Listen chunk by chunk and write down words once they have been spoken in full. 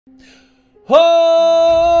Oh,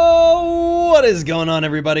 what is going on,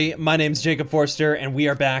 everybody? My name's Jacob Forster, and we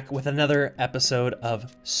are back with another episode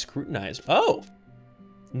of Scrutinized. Oh,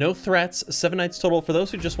 no threats, 7 nights total for those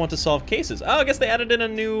who just want to solve cases. Oh, I guess they added in a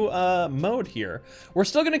new mode here. We're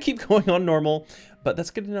still gonna keep going on normal, but that's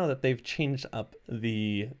good to know that they've changed up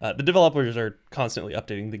the developers are constantly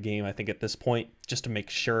updating the game, I think, at this point, just to make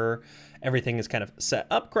sure everything is kind of set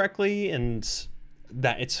up correctly and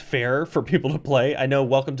that it's fair for people to play. I know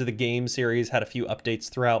Welcome to the Game series had a few updates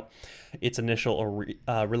throughout its initial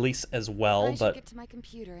release as well. I should get to my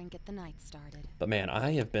computer and get the night started. But man,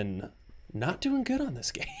 I have been not doing good on this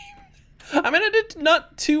game. I mean, I did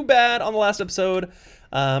not too bad on the last episode.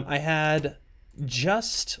 I had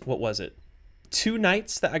just, what was it? 2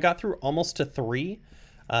 nights that I got through, almost to 3.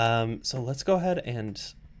 So let's go ahead and,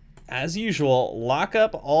 as usual, lock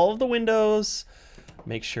up all of the windows.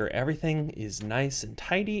 Make sure everything is nice and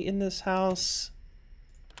tidy in this house.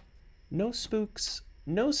 No spooks,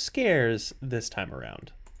 no scares this time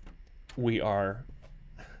around. We are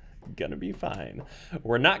gonna be fine.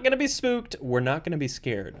 We're not gonna be spooked. We're not gonna be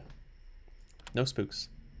scared. No spooks,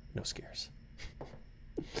 no scares.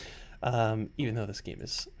 Even though this game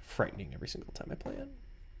is frightening every single time I play it.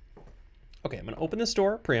 Okay, I'm gonna open this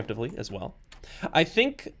door preemptively as well. I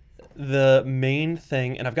think the main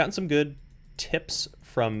thing, and I've gotten some good tips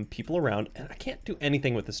from people around, and I can't do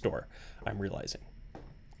anything with this door, I'm realizing.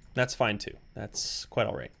 That's fine too. That's quite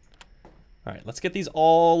all right. All right, let's get these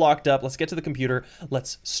all locked up. Let's get to the computer.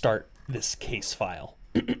 Let's start this case file.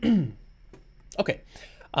 Okay,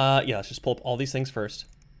 yeah, let's just pull up all these things first.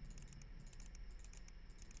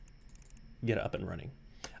 Get it up and running.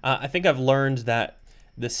 I think I've learned that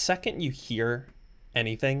the second you hear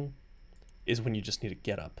anything is when you just need to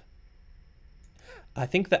get up. I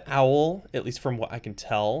think the owl, at least from what I can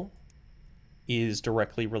tell, is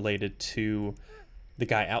directly related to the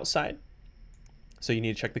guy outside. So you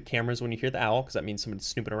need to check the cameras when you hear the owl, because that means somebody's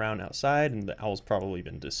snooping around outside, and the owl's probably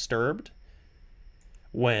been disturbed.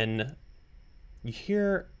 When you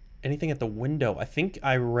hear anything at the window, I think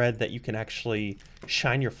I read that you can actually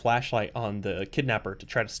shine your flashlight on the kidnapper to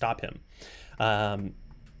try to stop him.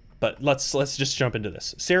 But let's just jump into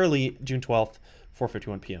this. Sarah Lee, June 12th,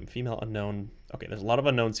 4:51 p.m. Female unknown. Okay, there's a lot of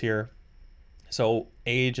unknowns here. So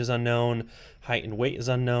age is unknown, height and weight is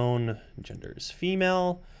unknown, gender is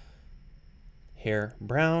female, hair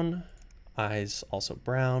brown, eyes also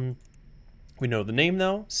brown. We know the name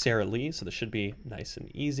though, Sarah Lee, so this should be nice and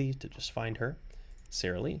easy to just find her.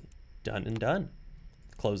 Sarah Lee, done and done.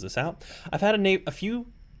 Close this out. I've had a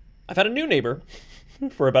new neighbor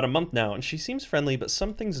for about a month now, and she seems friendly, but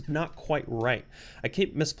something's not quite right. I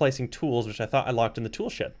keep misplacing tools, which I thought I locked in the tool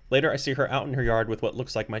shed. Later, I see her out in her yard with what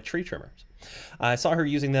looks like my tree trimmers. I saw her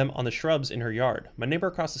using them on the shrubs in her yard. My neighbor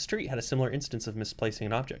across the street had a similar instance of misplacing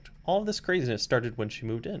an object. All of this craziness started when she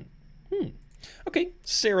moved in. Okay,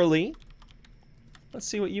 Sarah Lee. Let's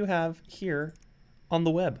see what you have here on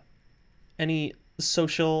the web. Any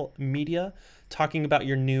social media talking about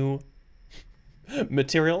your new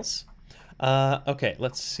materials? Okay,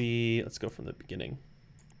 let's see. Let's go from the beginning.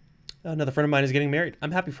 Another friend of mine is getting married. I'm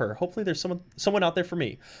happy for her. Hopefully there's someone out there for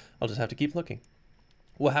me. I'll just have to keep looking.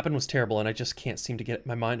 What happened was terrible, and I just can't seem to get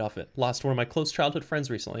my mind off it. Lost one of my close childhood friends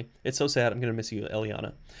recently. It's so sad. I'm going to miss you,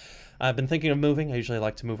 Eliana. I've been thinking of moving. I usually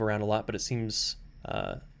like to move around a lot, but it seems...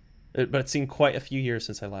 it's been quite a few years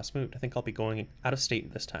since I last moved. I think I'll be going out of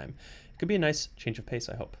state this time. It could be a nice change of pace,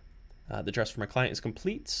 I hope. The dress for my client is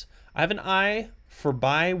complete. I have an eye for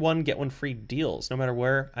buy one, get one free deals. No matter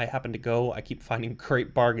where I happen to go, I keep finding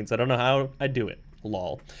great bargains. I don't know how I do it.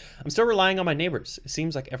 Lol. I'm still relying on my neighbors. It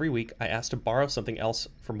seems like every week I ask to borrow something else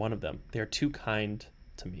from one of them. They are too kind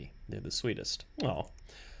to me. They're the sweetest. Oh.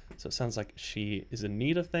 So it sounds like she is in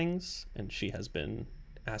need of things, and she has been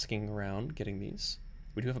asking around getting these.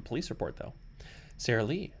 We do have a police report, though. Sarah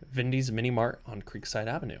Lee, Vindy's Mini Mart on Creekside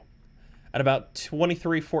Avenue. At about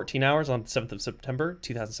 23:14 hours on the 7th of September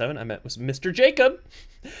 2007, I met with Mr. Jacob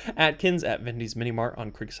Atkins at Vindy's Mini Mart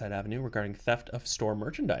on Creekside Avenue regarding theft of store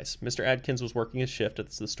merchandise. Mr. Atkins was working his shift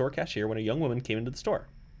as the store cashier when a young woman came into the store,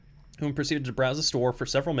 who proceeded to browse the store for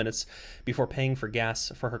several minutes before paying for gas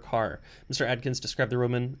for her car. Mr. Atkins described the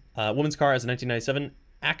woman's car as a 1997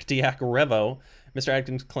 Actiac Revo. Mr.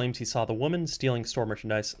 Atkins claims he saw the woman stealing store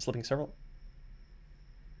merchandise, slipping several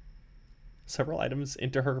items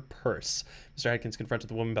into her purse. Mr. Atkins confronted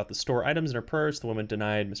the woman about the store items in her purse. The woman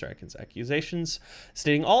denied Mr. Atkins' accusations,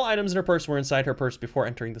 stating all items in her purse were inside her purse before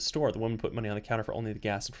entering the store. The woman put money on the counter for only the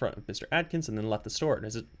gas in front of Mr. Atkins and then left the store.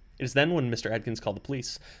 It is then when Mr. Atkins called the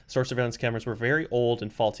police. Store surveillance cameras were very old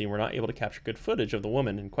and faulty and were not able to capture good footage of the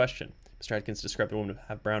woman in question. Mr. Atkins described the woman to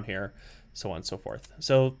have brown hair, so on and so forth.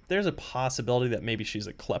 So there's a possibility that maybe she's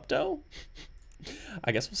a klepto.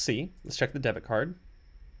 I guess we'll see. Let's check the debit card.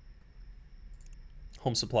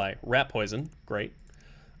 Home supply, rat poison, great.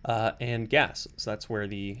 And gas, so that's where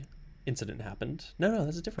the incident happened. No,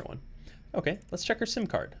 that's a different one. Okay, let's check her SIM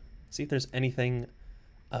card. See if there's anything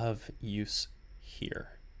of use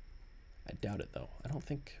here. I doubt it though. I don't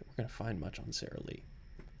think we're gonna find much on Sarah Lee,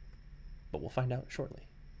 but we'll find out shortly.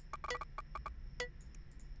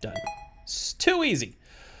 Done. It's too easy.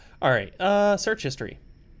 All right, search history.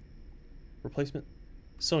 Replacement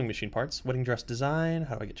sewing machine parts, wedding dress design,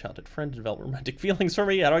 how do I get childhood friend to develop romantic feelings for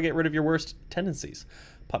me, how do I get rid of your worst tendencies,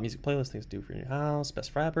 pop music playlist, things to do for your house,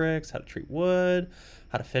 best fabrics, how to treat wood,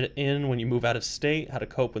 how to fit it in when you move out of state, how to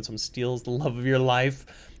cope when someone steals the love of your life,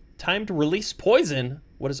 time to release poison.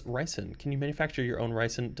 What is ricin? Can you manufacture your own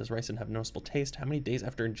ricin? Does ricin have noticeable taste? How many days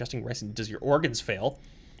after ingesting ricin does your organs fail?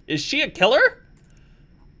 Is she a killer?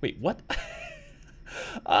 Wait, what?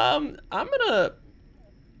 I'm gonna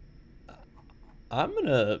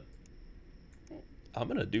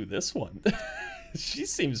do this one. She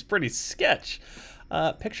seems pretty sketch.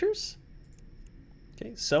 Pictures.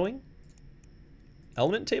 Okay, sewing.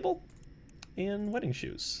 Element table. And wedding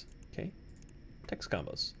shoes. Okay. Text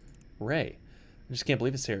combos. Ray. I just can't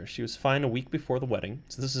believe it's here. She was fine a week before the wedding.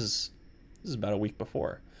 So this is about a week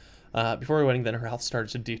before. Before the wedding, then her health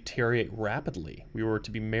started to deteriorate rapidly. We were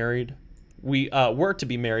to be married. We were to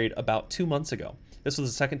be married about 2 months ago. This was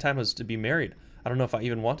the second time I was to be married. I don't know if I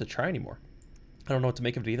even want to try anymore. I don't know what to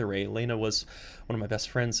make of it either, Ray. Elena was one of my best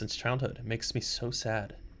friends since childhood. It makes me so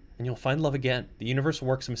sad. And you'll find love again. The universe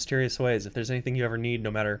works in mysterious ways. If there's anything you ever need, no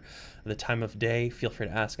matter the time of day, feel free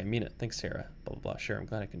to ask. I mean it. Thanks, Sarah. Blah, blah, blah. Sure, I'm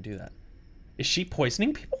glad I can do that. Is she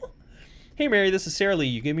poisoning people? Hey, Mary, this is Sarah Lee.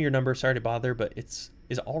 You gave me your number. Sorry to bother, but is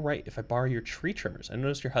it all right if I borrow your tree trimmers? I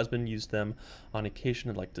noticed your husband used them on occasion.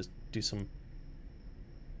 I'd like to do some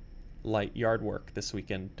light yard work this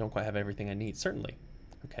weekend. Don't quite have everything I need. Certainly.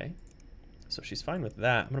 Okay. So she's fine with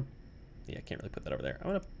that. Yeah, I can't really put that over there. I'm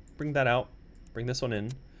gonna bring that out. Bring this one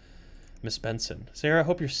in. Miss Benson. Sarah, I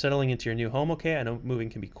hope you're settling into your new home okay. I know moving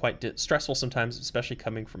can be quite stressful sometimes, especially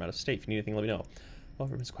coming from out of state. If you need anything, let me know. Oh,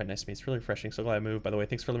 it's quite nice to me. It's really refreshing. So glad I moved. By the way,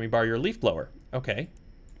 thanks for letting me borrow your leaf blower. Okay.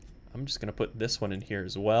 I'm just gonna put this one in here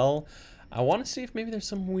as well. I want to see if maybe there's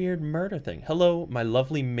some weird murder thing. Hello, my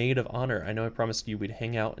lovely maid of honor. I know I promised you we'd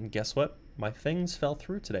hang out, and guess what? My things fell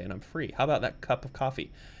through today, and I'm free. How about that cup of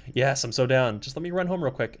coffee? Yes, I'm so down. Just let me run home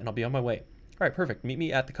real quick, and I'll be on my way. All right, perfect. Meet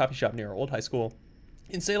me at the coffee shop near our old high school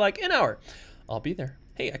in, say, like an hour. I'll be there.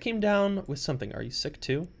 Hey, I came down with something. Are you sick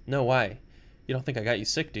too? No, why? You don't think I got you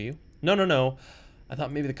sick, do you? No. I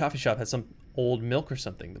thought maybe the coffee shop had some old milk or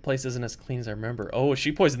something. The place isn't as clean as I remember. Oh,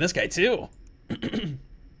 she poisoned this guy too.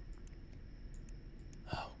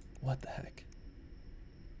 Oh, what the heck?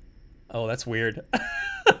 Oh, that's weird.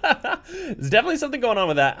 There's definitely something going on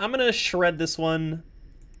with that. I'm gonna shred this one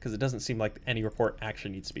because it doesn't seem like any report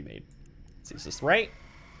actually needs to be made. Let's see, is this right?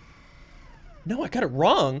 No, I got it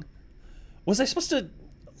wrong. Was I supposed to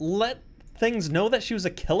let things know that she was a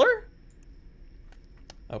killer?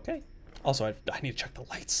 Okay. Also, I need to check the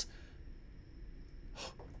lights.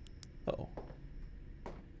 Uh-oh.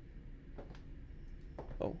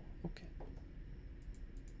 Oh, okay.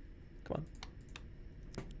 Come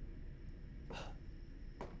on.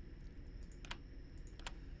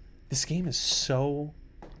 This game is so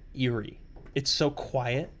eerie. It's so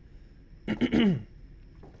quiet.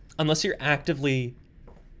 Unless you're actively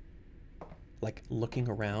like looking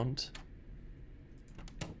around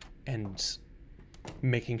and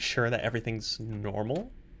making sure that everything's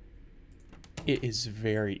normal, it is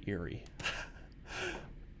very eerie.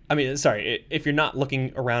 I mean, sorry, if you're not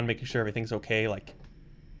looking around making sure everything's okay, like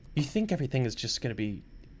you think everything is just going to be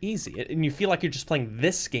easy and you feel like you're just playing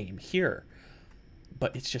this game here,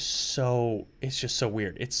 but it's just so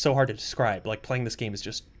weird. It's so hard to describe. Like playing this game is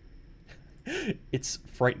just it's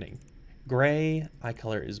frightening. Gray, eye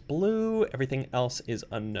color is blue, everything else is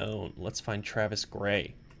unknown. Let's find Travis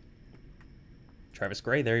Gray. Travis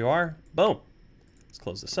Gray, there you are. Boom. Let's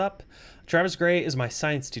close this up. Travis Gray is my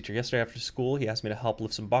science teacher. Yesterday after school, he asked me to help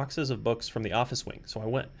lift some boxes of books from the office wing, so I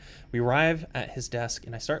went. We arrive at his desk,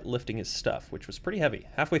 and I start lifting his stuff, which was pretty heavy.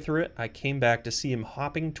 Halfway through it, I came back to see him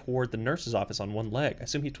hopping toward the nurse's office on one leg. I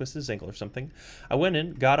assume he twisted his ankle or something. I went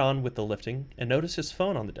in, got on with the lifting, and noticed his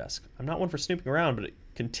phone on the desk. I'm not one for snooping around, but it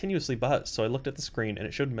continuously buzzed, so I looked at the screen, and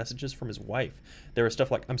it showed messages from his wife. There was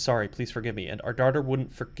stuff like, "I'm sorry, please forgive me," and "Our daughter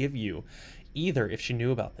wouldn't forgive you either if she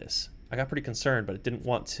knew about this." I got pretty concerned, but I didn't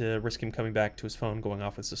want to risk him coming back to his phone going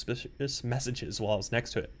off with suspicious messages while I was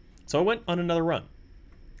next to it. So I went on another run.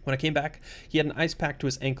 When I came back, he had an ice pack to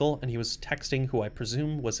his ankle, and he was texting who I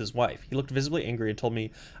presume was his wife. He looked visibly angry and told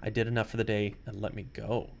me I did enough for the day and let me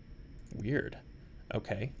go. Weird.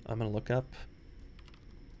 Okay, I'm gonna look up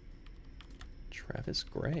Travis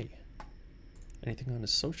Gray. Anything on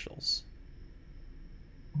his socials?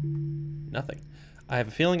 Nothing. I have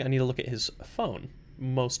a feeling I need to look at his phone,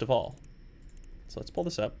 most of all. So let's pull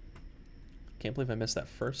this up. Can't believe I missed that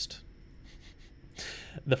first.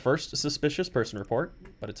 The first suspicious person report,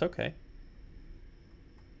 but it's okay.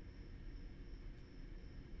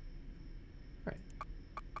 All right.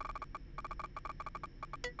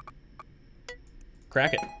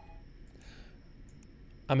 Crack it.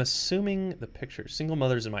 I'm assuming the picture. Single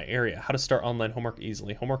mothers in my area. How to start online homework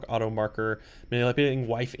easily. Homework auto marker. Manipulating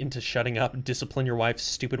wife into shutting up. Discipline your wife.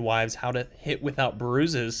 Stupid wives. How to hit without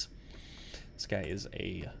bruises. This guy is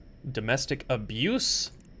a domestic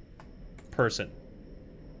abuse person.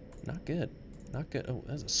 Not good. Not good. Oh,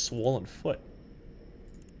 that's a swollen foot.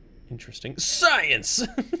 Interesting. Science!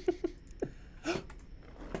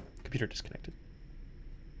 Computer disconnected.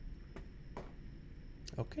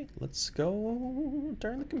 Okay, let's go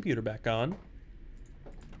turn the computer back on.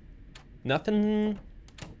 Nothing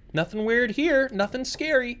weird here. Nothing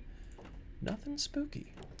scary. Nothing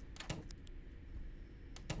spooky.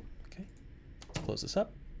 Okay, let's close this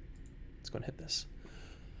up. Let's go and hit this.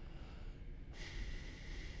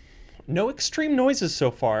 No extreme noises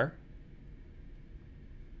so far.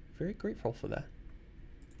 Very grateful for that.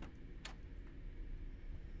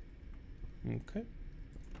 Okay.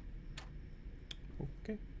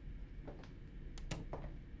 Okay.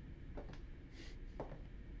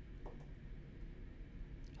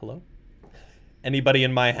 Hello? Anybody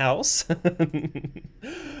in my house?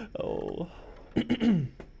 Oh.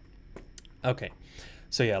 Okay.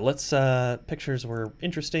 So yeah, let's, pictures were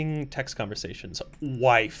interesting, text conversations.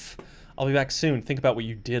 Wife. I'll be back soon. Think about what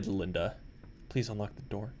you did, Linda. Please unlock the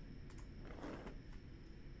door.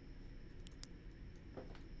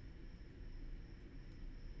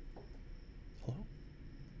 Hello?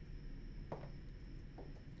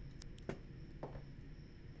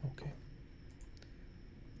 Okay.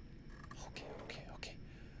 Okay.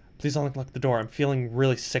 Please unlock the door. I'm feeling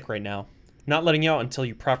really sick right now. Not letting you out until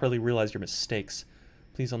you properly realize your mistakes.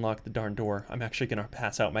 Please unlock the darn door. I'm actually gonna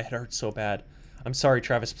pass out. My head hurts so bad. I'm sorry,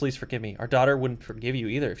 Travis. Please forgive me. Our daughter wouldn't forgive you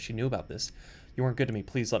either if she knew about this. You weren't good to me.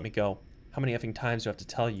 Please let me go. How many effing times do I have to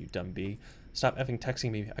tell you, dumb bee? Stop effing texting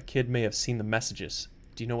me. A kid may have seen the messages.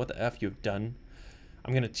 Do you know what the F you've done?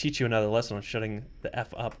 I'm gonna teach you another lesson on shutting the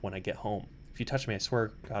F up when I get home. If you touch me, I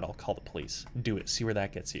swear, God, I'll call the police. Do it. See where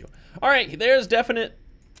that gets you. All right, there's definite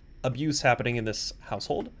abuse happening in this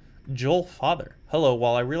household. Joel father. Hello,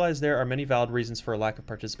 while I realize there are many valid reasons for a lack of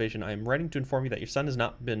participation, I am writing to inform you that your son has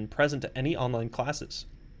not been present at any online classes.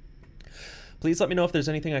 Please let me know if there's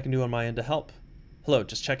anything I can do on my end to help. Hello,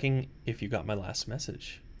 just checking if you got my last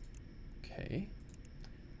message. Okay.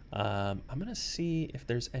 I'm gonna see if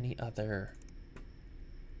there's any other...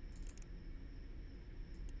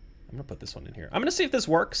 I'm gonna put this one in here. I'm gonna see if this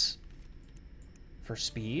works for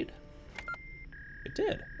speed. It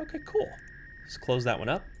did. Okay, cool. Let's close that one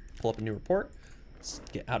up. Pull up a new report. Let's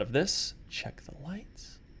get out of this. Check the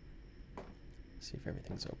lights. See if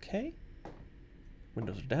everything's okay.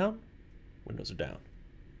 Windows are down. Windows are down.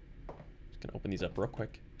 Just gonna open these up real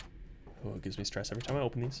quick. Oh, it gives me stress every time I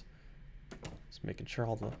open these. Just making sure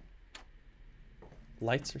all the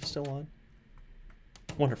lights are still on.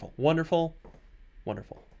 Wonderful, wonderful,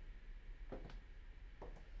 wonderful.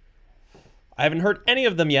 I haven't heard any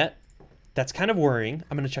of them yet. That's kind of worrying.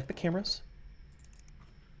 I'm gonna check the cameras.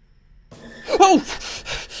 Oh!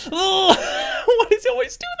 Oh! Why does he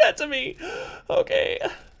always do that to me? Okay.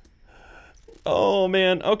 Oh,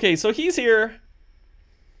 man. Okay, so he's here.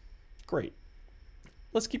 Great.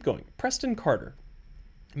 Let's keep going. Preston Carter.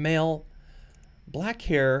 Male. Black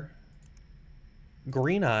hair.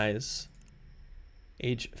 Green eyes.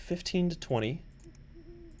 Age 15 to 20.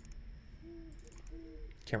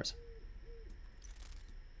 Cameras.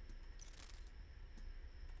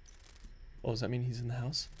 Oh, does that mean he's in the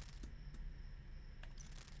house?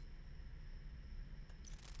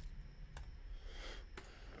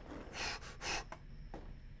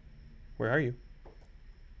 Where are you?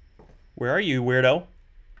 Where are you, weirdo?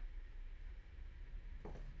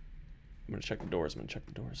 I'm gonna check the doors.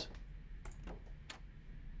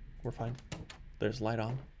 We're fine. There's light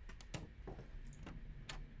on.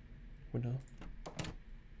 Window.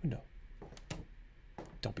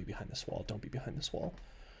 Don't be behind this wall.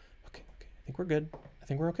 Okay. I think we're good. I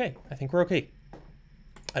think we're okay.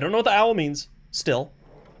 I don't know what the owl means. Still.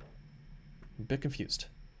 I'm a bit confused.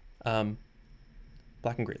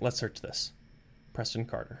 Black and green. Let's search this. Preston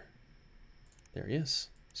Carter. There he is.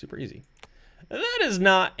 Super easy. That is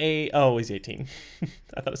not a... Oh, he's 18.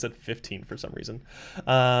 I thought it said 15 for some reason.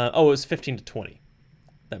 Oh, it was 15 to 20.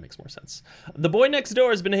 That makes more sense. The boy next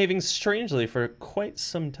door has been behaving strangely for quite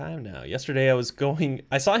some time now. Yesterday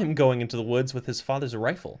I saw him going into the woods with his father's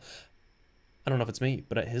rifle. I don't know if it's me,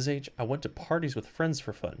 but at his age, I went to parties with friends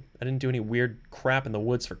for fun. I didn't do any weird crap in the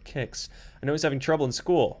woods for kicks. I know he's having trouble in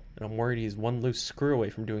school, and I'm worried he's one loose screw away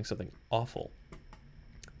from doing something awful.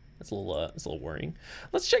 That's a little worrying.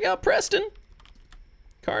 Let's check out Preston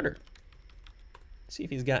Carter. See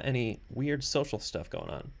if he's got any weird social stuff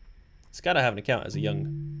going on. He's got to have an account as a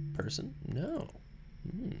young person. No.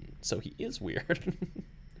 So he is weird.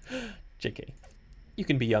 JK. You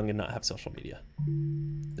can be young and not have social media.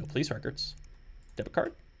 No police records. Debit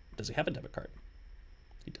card? Does he have a debit card?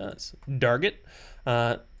 He does. Darget.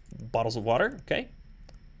 Bottles of water. Okay.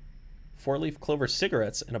 4-leaf clover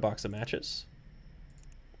cigarettes and a box of matches.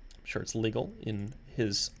 I'm sure it's legal in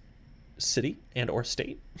his city and or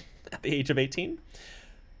state at the age of 18.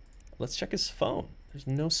 Let's check his phone. There's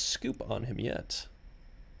no scoop on him yet.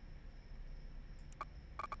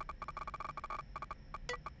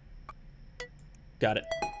 Got it.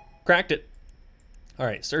 Cracked it. All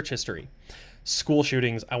right, search history. School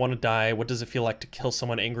shootings. I want to die. What does it feel like to kill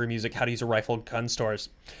someone? Angry music. How to use a rifle. Gun stores.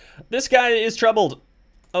 This guy is troubled.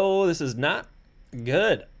 Oh, this is not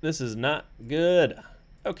good. This is not good.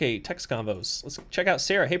 Okay, text convos. Let's check out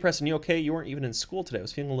Sarah. Hey, Preston, you okay? You weren't even in school today. I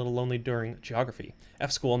was feeling a little lonely during geography.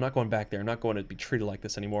 F school. I'm not going back there. I'm not going to be treated like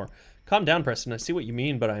this anymore. Calm down, Preston. I see what you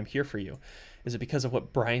mean, but I'm here for you. Is it because of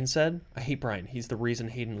what Brian said? I hate Brian. He's the reason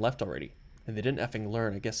Hayden left already. And they didn't effing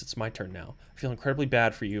learn. I guess it's my turn now. I feel incredibly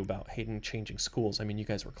bad for you about Hayden changing schools. I mean, you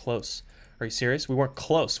guys were close. Are you serious? We weren't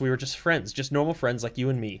close. We were just friends. Just normal friends like you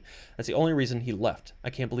and me. That's the only reason he left.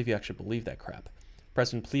 I can't believe you actually believe that crap.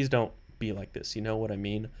 Preston, please don't be like this. You know what I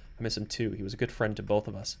mean? I miss him too. He was a good friend to both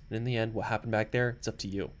of us. And in the end, what happened back there, it's up to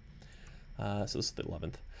you. So this is the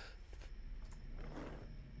 11th.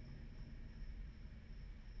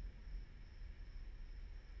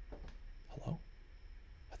 Hello?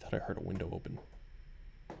 I thought I heard a window open.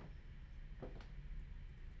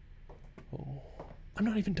 Oh, I'm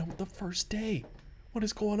not even done with the first day. What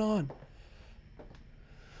is going on?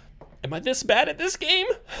 Am I this bad at this game?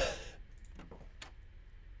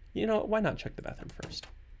 You know, why not check the bathroom first?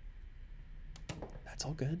 That's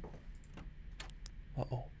all good.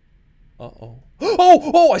 Uh-oh. Uh-oh.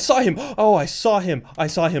 Oh, I saw him. Oh, I saw him. I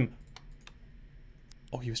saw him.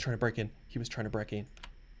 Oh, he was trying to break in. He was trying to break in.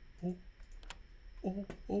 Oh. Oh,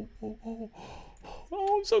 oh, oh, oh.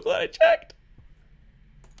 Oh, I'm so glad I checked.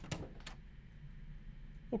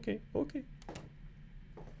 Okay, okay.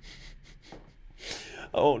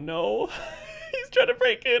 Oh, no. He's trying to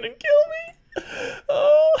break in and kill me.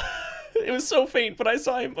 Oh, it was so faint, but I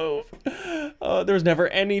saw him move. There was never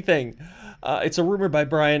anything. It's a rumor by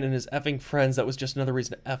Brian and his effing friends that was just another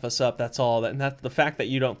reason to F us up, that's all. And that's the fact that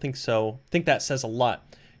you don't think so. I think that says a lot.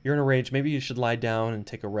 You're in a rage. Maybe you should lie down and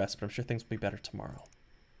take a rest, but I'm sure things will be better tomorrow.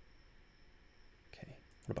 Okay,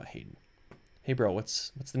 what about Hayden? Hey, bro,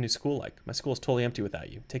 what's the new school like? My school is totally empty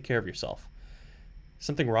without you. Take care of yourself.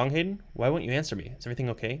 Something wrong, Hayden? Why won't you answer me? Is everything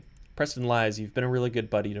okay? Preston lies. You've been a really good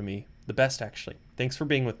buddy to me. The best, actually. Thanks for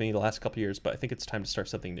being with me the last couple years, but I think it's time to start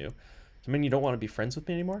something new. Does it mean you don't want to be friends with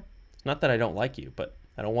me anymore? It's not that I don't like you, but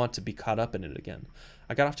I don't want to be caught up in it again.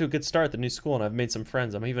 I got off to a good start at the new school, and I've made some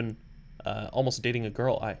friends. I'm even almost dating a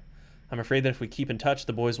girl. I'm afraid that if we keep in touch,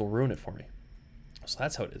 the boys will ruin it for me. So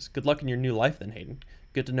that's how it is. Good luck in your new life then, Hayden.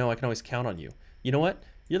 Good to know I can always count on you. You know what?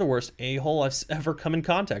 You're the worst a-hole I've ever come in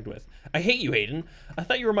contact with. I hate you, Hayden. I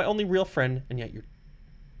thought you were my only real friend, and yet you're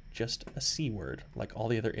just a C-word like all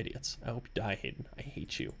the other idiots. I hope you die, Hayden. I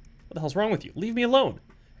hate you. What the hell's wrong with you? Leave me alone.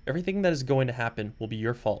 Everything that is going to happen will be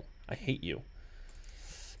your fault. I hate you.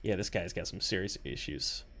 Yeah, this guy's got some serious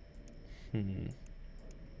issues. I'm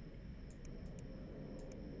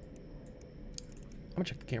gonna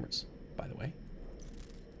check the cameras, by the way.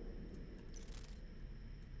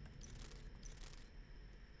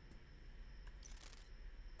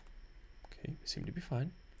 Okay, we seem to be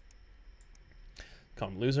fine. Call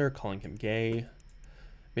him loser, calling him gay.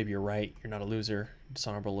 Maybe you're right. You're not a loser.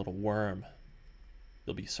 Dishonorable little worm.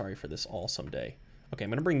 You'll be sorry for this all someday. Okay, I'm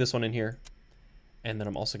going to bring this one in here. And then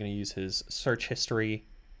I'm also going to use his search history.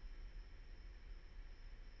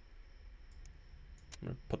 I'm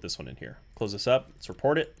going to put this one in here. Close this up. Let's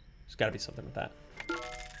report it. There's got to be something with that.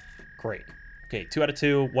 Great. Okay, 2 out of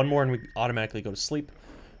 2. One more and we automatically go to sleep.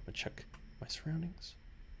 I'm going to check my surroundings.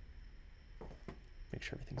 Make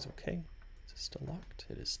sure everything's okay. Is this still locked?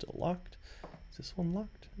 It is still locked. Is this one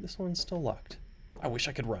locked? This one's still locked. I wish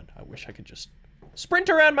I could run. I wish I could just sprint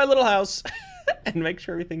around my little house and make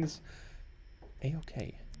sure everything's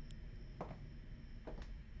a-okay.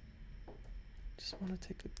 Just want to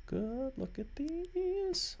take a good look at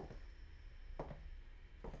these.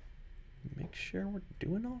 Make sure we're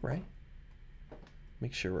doing all right.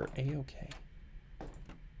 Make sure we're a-okay.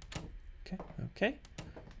 Okay, okay.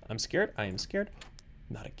 I'm scared. I am scared.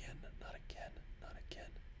 Not again. Not again. Not again.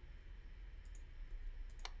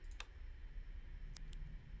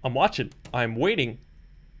 I'm watching. I'm waiting.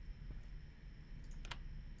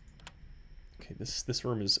 Okay, this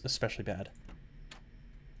room is especially bad.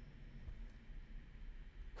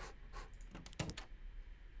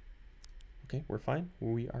 Okay, we're fine.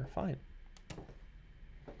 We are fine.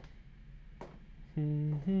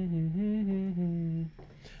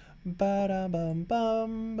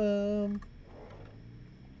 Ba-da-bum-bum-bum.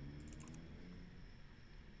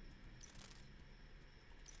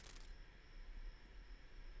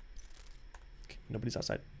 Okay, nobody's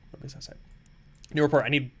outside. Nobody's outside. New report. I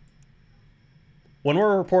need one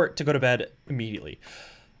more report to go to bed immediately.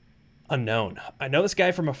 Unknown. I know this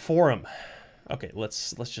guy from a forum. Okay,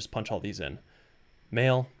 let's just punch all these in.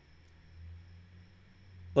 Male.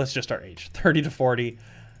 Let's just start age. 30 to 40.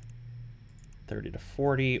 30 to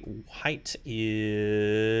 40. Height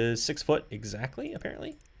is 6 foot exactly,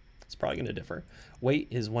 apparently. It's probably going to differ. Weight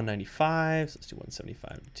is 195. So let's do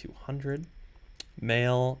 175 to 200.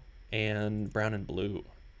 Male and brown and blue.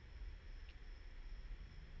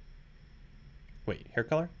 Wait, hair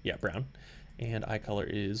color? Yeah, brown. And eye color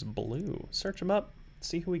is blue. Search him up.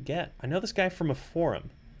 See who we get. I know this guy from a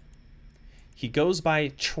forum. He goes by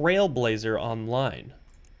Trailblazer online.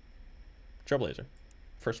 Trailblazer.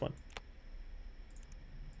 First one.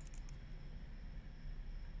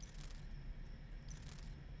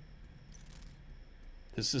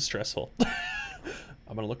 This is stressful.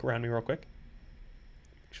 I'm gonna look around me real quick.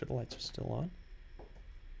 Make sure the lights are still on.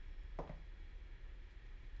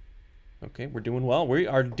 Okay, we're doing well. We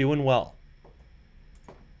are doing well.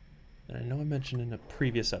 And I know I mentioned in a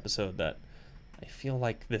previous episode that I feel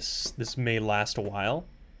like this may last a while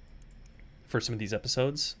for some of these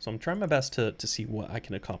episodes. So I'm trying my best to see what I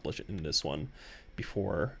can accomplish in this one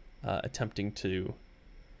before attempting to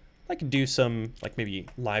like do some like maybe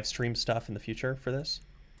live stream stuff in the future for this.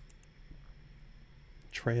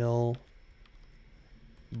 Trail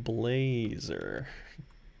Blazer.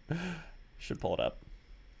 Should pull it up.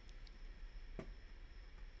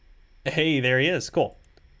 Hey, there he is. Cool.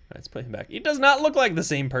 Let's put him back. He does not look like the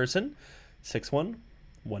same person. 6'1",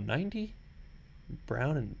 190,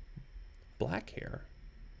 brown and black hair.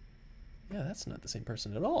 Yeah, that's not the same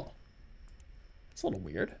person at all. It's a little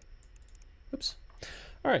weird. Oops.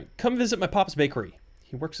 All right, come visit my Pop's Bakery.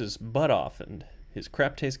 He works his butt off and his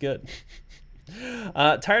crap tastes good.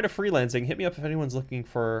 Tired of freelancing? Hit me up if anyone's looking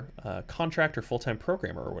for a contract or full-time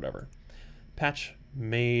programmer or whatever. Patch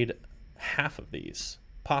made half of these.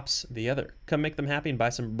 Pop's the other. Come make them happy and buy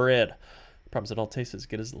some bread. Problems that all taste as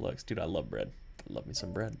good as it looks. Dude, I love bread. I love me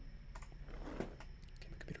some bread. Okay,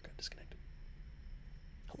 my computer got disconnected.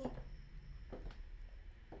 Hello?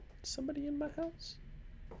 Somebody in my house?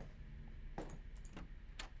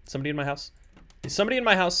 Somebody in my house? Is somebody in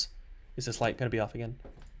my house? Is this light gonna be off again?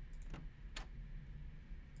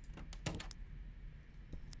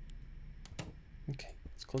 Okay,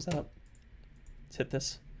 let's close that up. Let's hit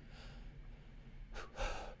this.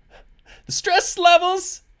 The stress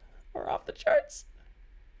levels are off the charts.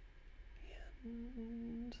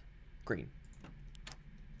 And green.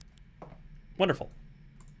 Wonderful.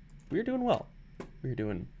 We're doing well. We're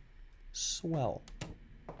doing swell.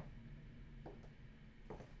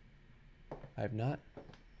 I have not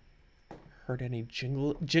heard any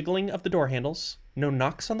jiggling of the door handles. No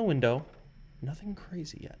knocks on the window. Nothing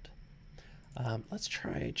crazy yet. Let's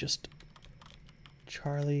try just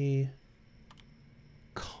Charlie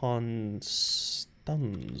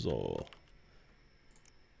Constanzo.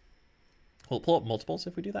 We'll pull up multiples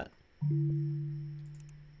if we do that.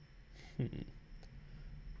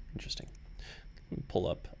 Interesting. Pull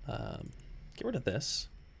up, get rid of this.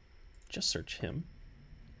 Just search him.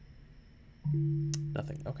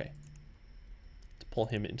 Nothing, okay. To pull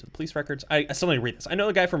him into the police records. I still need to read this. I know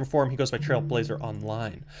the guy from a forum, he goes by Trailblazer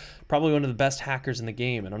online. Probably one of the best hackers in the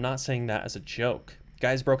game, and I'm not saying that as a joke.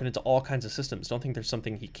 Guy's broken into all kinds of systems. Don't think there's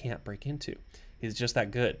something he can't break into. He's just that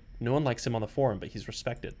good. No one likes him on the forum, but he's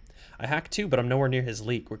respected. I hack too, but I'm nowhere near his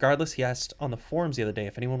league. Regardless, he asked on the forums the other day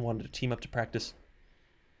if anyone wanted to team up to practice.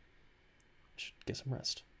 Should get some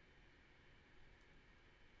rest.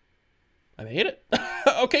 I made it.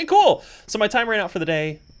 Okay, cool. So my time ran out for the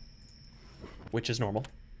day, which is normal.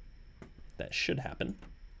 That should happen.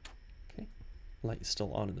 Okay. Light is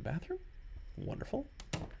still on in the bathroom. Wonderful.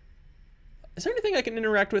 Is there anything I can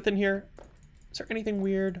interact with in here? Is there anything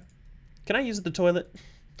weird? Can I use the toilet?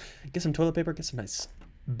 Get some toilet paper, get some nice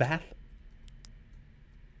bath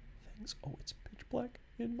things. Oh, it's pitch black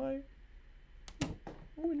in my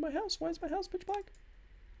house. Why is my house pitch black?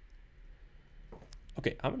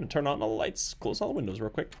 Okay, I'm gonna turn on all the lights, close all the windows real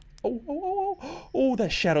quick. Oh,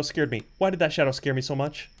 that shadow scared me. Why did that shadow scare me so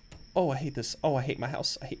much? Oh, I hate this. Oh, I hate my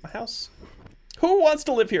house. I hate my house. Who wants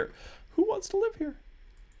to live here? Who wants to live here?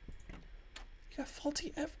 You got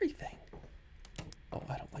faulty everything. Oh,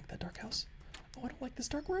 I don't like that dark house. Oh, I don't like this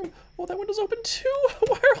dark room. Oh, that window's open too.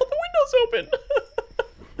 Why are all the windows open?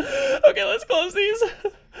 Okay, let's close these.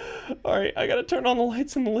 All right, I gotta turn on the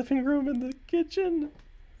lights in the living room and the kitchen.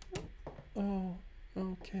 Oh,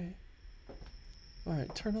 okay. All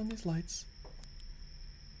right, turn on these lights.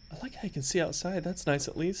 I like how you can see outside. That's nice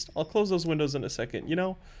at least. I'll close those windows in a second. You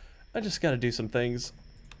know, I just gotta do some things.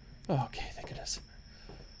 Oh, okay, thank goodness.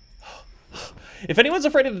 If anyone's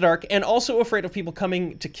afraid of the dark and also afraid of people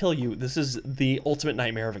coming to kill you, this is the ultimate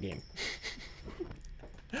nightmare of a game.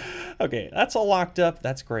 Okay, that's all locked up.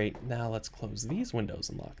 That's great. Now let's close these windows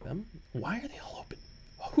and lock them. Why are they all open?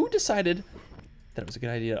 Who decided that it was a good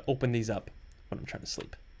idea to open these up when I'm trying to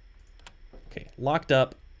sleep? Okay, locked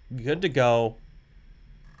up, good to go.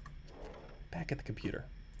 Back at the computer.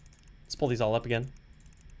 Let's pull these all up again.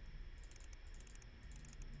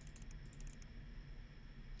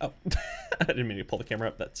 Oh, I didn't mean to pull the camera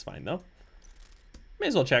up. That's fine though. May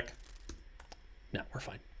as well check. No, we're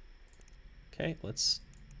fine. Okay, let's,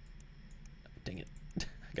 dang it. I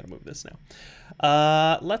gotta move this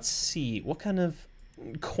now. Let's see, what kind of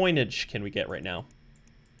coinage can we get right now?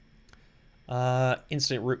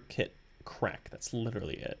 Instant root kit crack, that's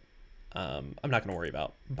literally it. I'm not gonna worry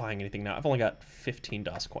about buying anything now. I've only got 15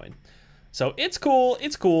 DOS coin. So it's cool,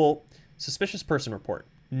 it's cool. Suspicious person report.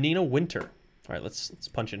 Nina Winter. All right, let's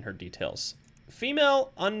punch in her details.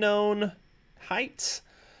 Female, unknown, height.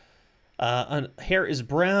 Hair is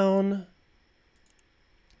brown.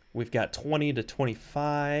 We've got 20 to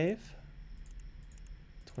 25.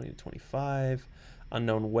 20 to 25.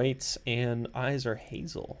 Unknown weights, and eyes are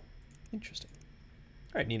hazel. Interesting.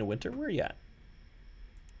 All right, Nina Winter, where are you at?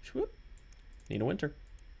 Whoop. Nina Winter.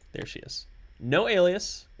 There she is. No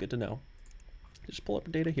alias. Good to know. Just pull up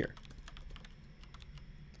her data here.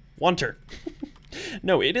 Winter.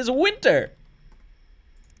 No, it is Winter.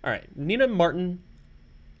 All right, Nina Martin.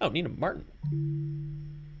 Oh, Nina Martin.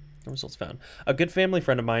 No results found. A good family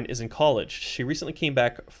friend of mine is in college. She recently came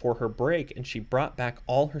back for her break, and she brought back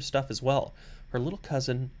all her stuff as well. Her little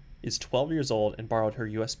cousin is 12 years old and borrowed her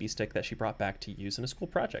USB stick that she brought back to use in a school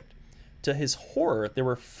project. To his horror, there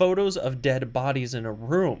were photos of dead bodies in a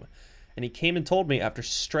room, and he came and told me after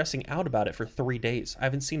stressing out about it for 3 days. I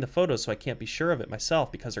haven't seen the photos, so I can't be sure of it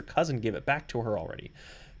myself because her cousin gave it back to her already.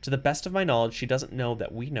 To the best of my knowledge, she doesn't know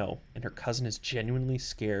that we know, and her cousin is genuinely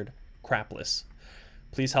scared crapless.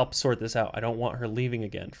 Please help sort this out. I don't want her leaving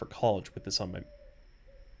again for college with this on my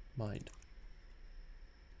mind.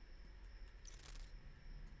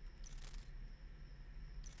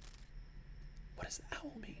 What does the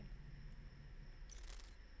owl mean?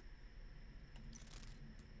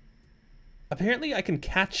 Apparently I can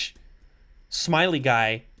catch Smiley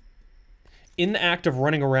Guy in the act of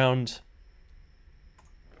running around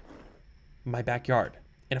my backyard.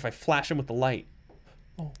 And if I flash him with the light,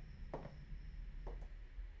 oh.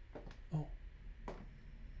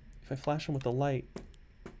 If I flash him with the light,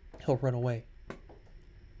 he'll run away.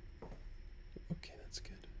 Okay, that's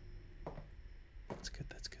good. That's good,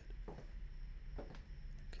 that's good.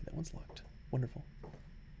 Okay, that one's locked. Wonderful.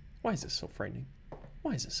 Why is this so frightening?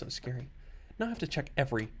 Why is this so scary? Now I have to check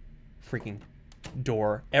every freaking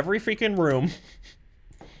door, every freaking room.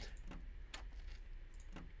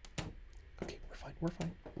 Okay, we're fine, we're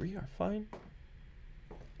fine. We are fine.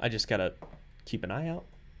 I just gotta keep an eye out,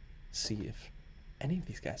 see if any of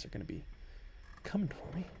these guys are gonna be coming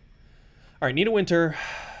for me. All right, Nina Winter.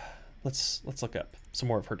 Let's look up some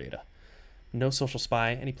more of her data. No social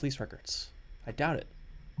spy, any police records? I doubt it.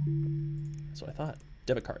 That's what I thought.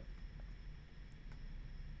 Debit card.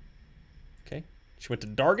 Okay, she went to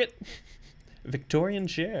Target. Victorian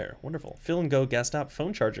chair, wonderful. Fill and go gas stop,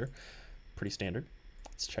 phone charger, pretty standard.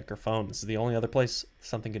 Let's check her phone. This is the only other place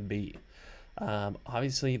something could be.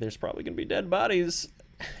 Obviously, there's probably gonna be dead bodies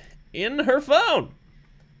in her phone.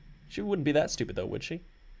 She wouldn't be that stupid though, would she?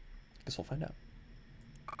 Guess we'll find out.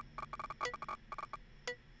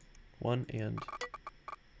 1 and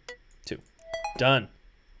 2. Done.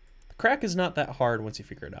 The crack is not that hard once you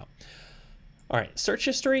figure it out. All right, search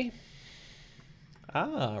history.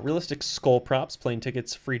 Realistic skull props, plane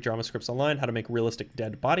tickets, free drama scripts online, how to make realistic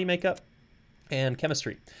dead body makeup. And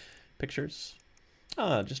chemistry. Pictures.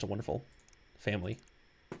 Ah, just a wonderful family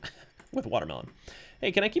with watermelon.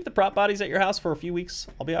 Hey, can I keep the prop bodies at your house for a few weeks?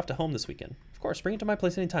 I'll be off to home this weekend. Of course, bring it to my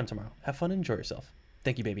place anytime tomorrow. Have fun and enjoy yourself.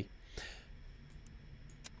 Thank you, baby.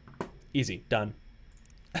 Easy. Done.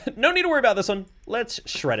 No need to worry about this one. Let's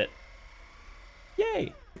shred it.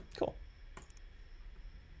 Yay. Cool.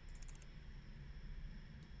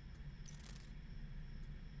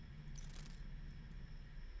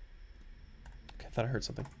 Okay, I thought I heard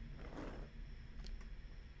something.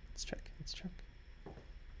 Let's check. Let's check.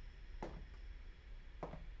 I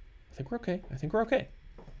think we're okay. I think we're okay.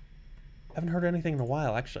 Haven't heard anything in a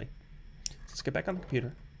while, actually. Let's get back on the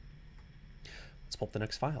computer. Let's pull up the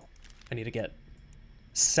next file. I need to get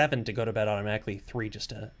 7 to go to bed automatically, 3 just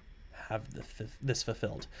to have this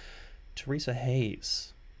fulfilled. Teresa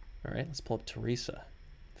Hayes. All right, let's pull up Teresa.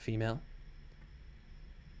 Female.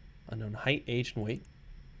 Unknown height, age, and weight.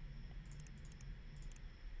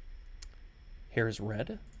 Hair is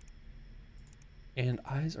red. And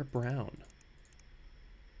eyes are brown.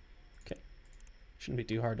 Okay. Shouldn't be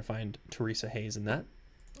too hard to find Teresa Hayes in that.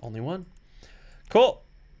 Only one. Cool.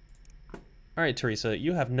 All right, Teresa,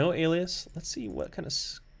 you have no alias. Let's see what kind of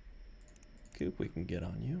scoop we can get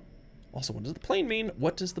on you. Also, what does the plane mean?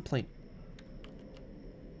 What does the plane...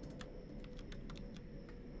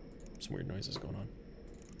 Some weird noises going on.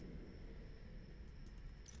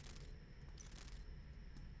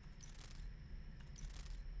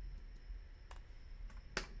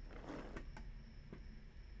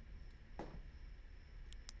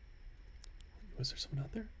 Was there someone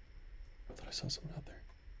out there? I thought I saw someone out there.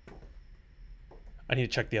 I need to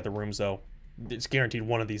check the other rooms, though. It's guaranteed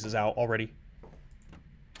one of these is out already.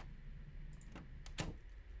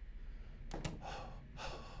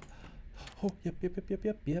 Oh, yep.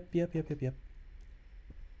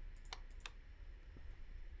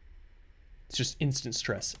 It's just instant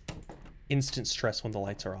stress. Instant stress when the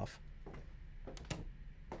lights are off.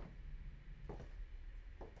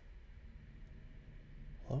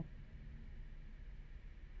 Hello?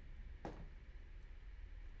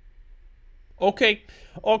 Okay,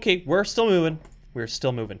 okay, we're still moving. We're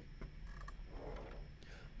still moving.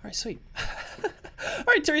 All right, sweet. All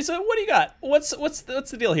right, Teresa, what do you got? What's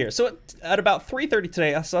the deal here? So at about 3:30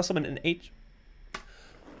 today, I saw someone in H. Are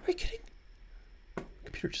you kidding?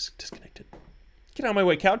 Computer just disconnected. Get out of my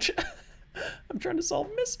way, couch. I'm trying to solve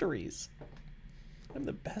mysteries. I'm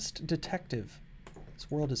the best detective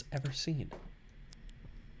this world has ever seen.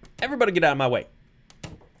 Everybody get out of my way.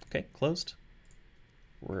 Okay, closed.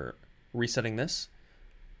 We're resetting this.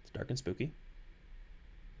 It's dark and spooky.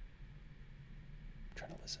 I'm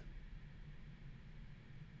trying to listen.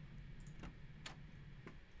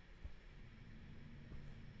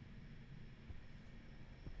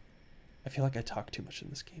 I feel like I talk too much in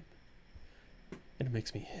this game. And it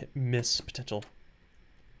makes me miss potential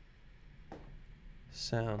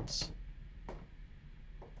sounds.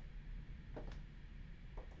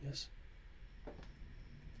 Yes.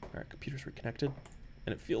 Alright, computer's reconnected.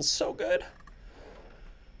 And it feels so good.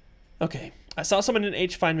 Okay. I saw someone in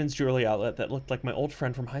H. Feynman's jewelry outlet that looked like my old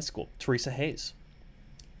friend from high school, Teresa Hayes.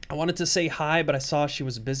 I wanted to say hi, but I saw she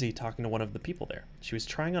was busy talking to one of the people there. She was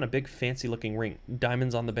trying on a big fancy looking ring,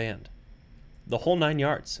 diamonds on the band. The whole 9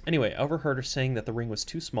 yards. Anyway, I overheard her saying that the ring was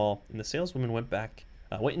too small, and the saleswoman went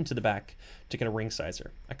into the back to get a ring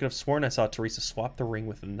sizer. I could have sworn I saw Teresa swap the ring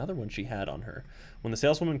with another one she had on her. When the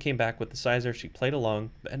saleswoman came back with the sizer, she played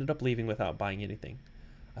along, but ended up leaving without buying anything.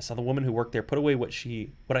 I saw the woman who worked there put away what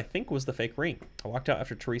I think was the fake ring. I walked out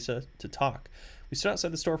after Teresa to talk. We stood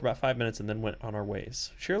outside the store for about 5 minutes and then went on our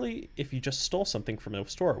ways. Surely, if you just stole something from a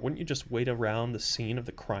store, wouldn't you just wait around the scene of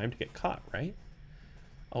the crime to get caught, right?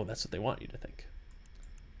 Oh, that's what they want you to think.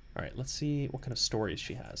 All right, let's see what kind of stories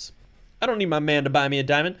she has. I don't need my man to buy me a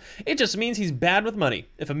diamond. It just means he's bad with money.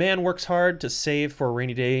 If a man works hard to save for a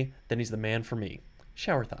rainy day, then he's the man for me.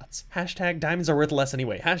 Shower thoughts. Hashtag diamonds are worth less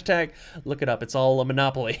anyway. Hashtag look it up. It's all a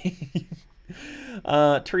monopoly.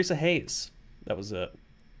 Teresa Hayes. That was a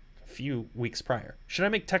few weeks prior. Should I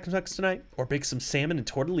make Tex-Mex tonight or bake some salmon and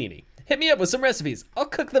tortellini? Hit me up with some recipes. I'll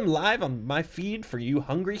cook them live on my feed for you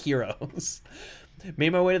hungry heroes.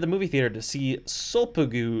 Made my way to the movie theater to see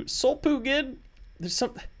Solpugid.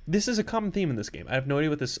 This is a common theme in this game. I have no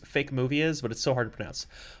idea what this fake movie is, but it's so hard to pronounce.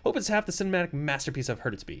 Hope it's half the cinematic masterpiece I've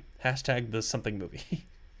heard it to be. Hashtag the something movie.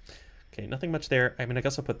 Okay, nothing much there. I mean, I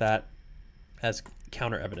guess I'll put that as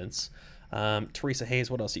counter evidence. Teresa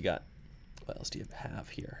Hayes, what else you got? What else do you have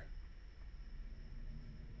here?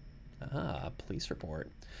 Police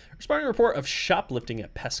report. Responding to a report of shoplifting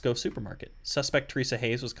at Pesco supermarket. Suspect Teresa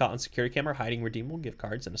Hayes was caught on security camera hiding redeemable gift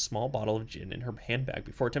cards and a small bottle of gin in her handbag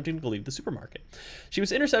before attempting to leave the supermarket. She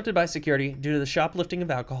was intercepted by security due to the shoplifting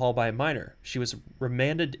of alcohol by a minor. She was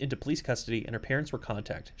remanded into police custody and her parents were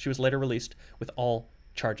contacted. She was later released with all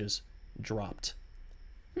charges dropped.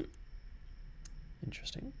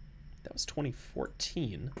 Interesting. That was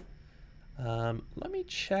 2014. Let me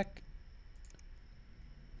check.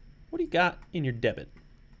 What do you got in your debit?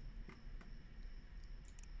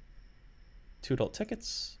 2 adult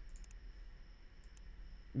tickets.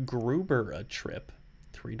 Gruber a trip.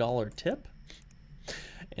 $3 tip.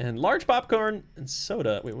 And large popcorn and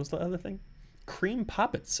soda. Wait, what was the other thing? Cream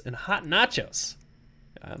poppets and hot nachos.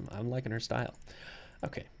 I'm liking her style.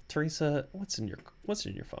 Okay, Teresa, what's in your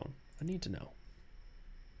phone? I need to know.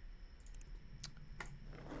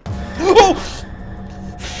 Oh!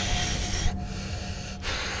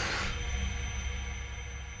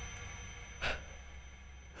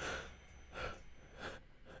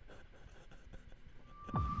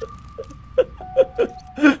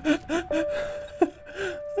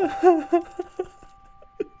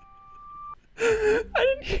 I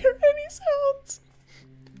didn't hear any sounds.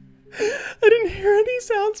 I didn't hear any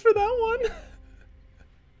sounds for that one.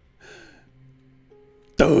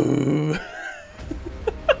 Duh.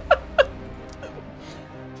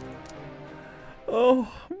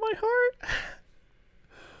 Oh, my heart.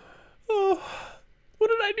 Oh, what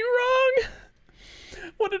did I do wrong?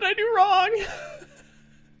 What did I do wrong?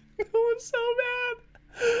 It was so bad.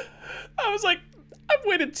 I was like, I've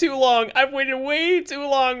waited too long. I've waited way too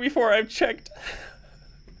long before I've checked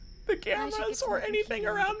the cameras or anything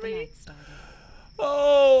around me.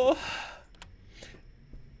 Oh.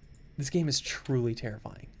 This game is truly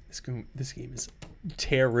terrifying. This game is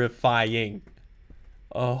terrifying.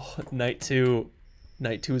 Oh, night two.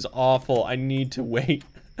 Night 2 is awful. I need to wait.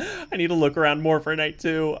 I need to look around more for night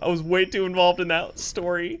 2. I was way too involved in that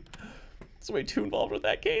story. I was way too involved with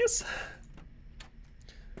that case.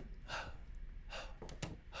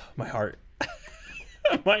 My heart.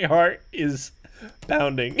 My heart is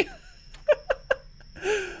pounding.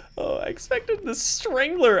 Oh, I expected the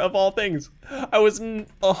Strangler of all things. I was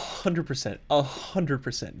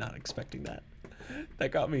 100% not expecting that.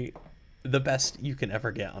 That got me the best you can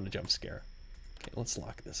ever get on a jump scare. Okay, let's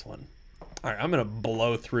lock this one. All right, I'm gonna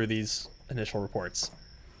blow through these initial reports.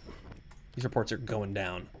 These reports are going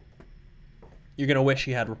down. You're gonna wish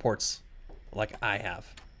you had reports like I have.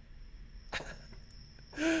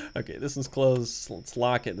 Okay, this one's closed. Let's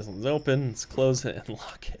lock it. This one's open. Let's close it and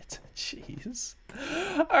lock it. Jeez.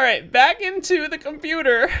 All right, back into the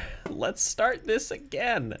computer. Let's start this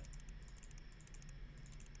again.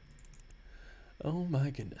 Oh my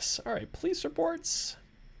goodness. All right, police reports.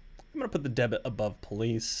 I'm gonna put the debit above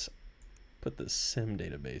police. Put the SIM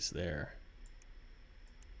database there.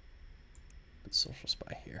 Put social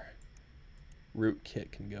spy here.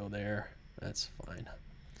 Rootkit can go there. That's fine.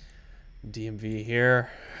 DMV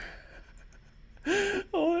here.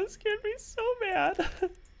 Oh, that scared me so bad.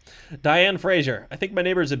 Diane Fraser. I think my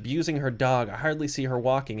neighbor is abusing her dog. I hardly see her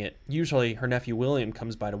walking it. Usually her nephew William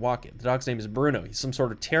comes by to walk it. The dog's name is Bruno. He's some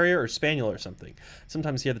sort of terrier or spaniel or something.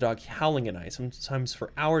 Sometimes I hear the dog howling at night, sometimes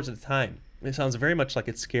for hours at a time. It sounds very much like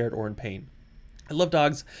it's scared or in pain. I love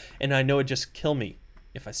dogs, and I know it'd just kill me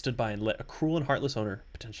if I stood by and let a cruel and heartless owner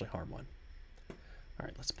potentially harm one. All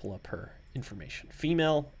right, let's pull up her information.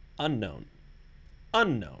 Female, unknown.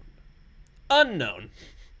 Unknown. Unknown.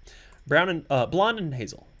 Brown and blonde and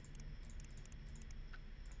hazel.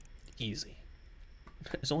 Easy.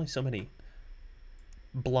 There's only so many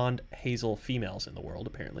blonde hazel females in the world,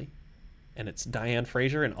 apparently. And it's Diane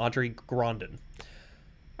Fraser and Audrey Grondin.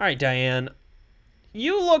 All right, Diane.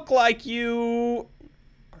 You look like you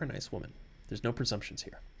are a nice woman. There's no presumptions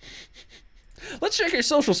here. Let's check your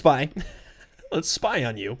social spy. Let's spy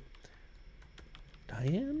on you.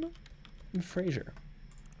 Diane and Fraser.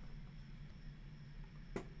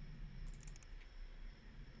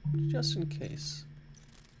 Just in case.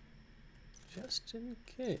 Just in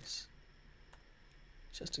case.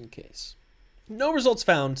 Just in case. No results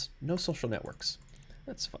found. No social networks.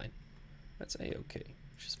 That's fine. That's A-okay.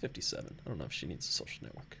 She's 57. I don't know if she needs a social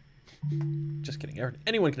network. Just kidding.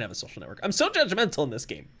 Anyone can have a social network. I'm so judgmental in this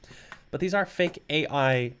game. But these are fake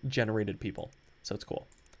AI generated people. So it's cool.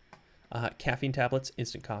 Caffeine tablets,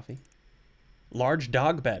 instant coffee. Large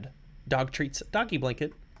dog bed. Dog treats, doggy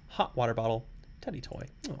blanket. Hot water bottle. Teddy toy.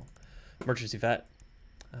 Oh. Emergency vet.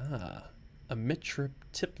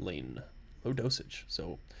 Amitriptyline. Low dosage.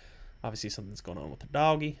 So obviously something's going on with the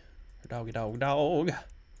doggy. Her doggy dog. Let's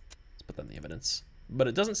put that in the evidence. but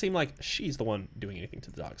it doesn't seem like she's the one doing anything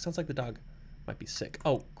to the dog. Sounds like the dog might be sick.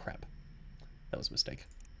 Oh, crap. That was a mistake.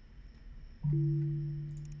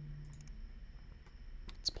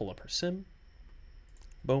 Let's pull up her sim.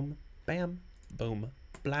 Boom, bam, boom,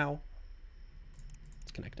 blow.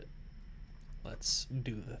 Let's connect it. Let's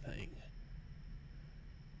do the thing.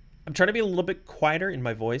 I'm trying to be a little bit quieter in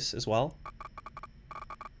my voice as well.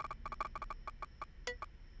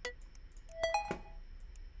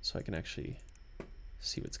 So I can actually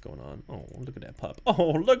see what's going on. Oh, look at that pup.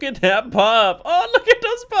 Oh, look at that pup. Oh, look at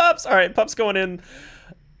those pups. All right, pup's going in.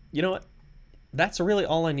 You know what? That's really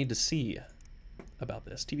all I need to see about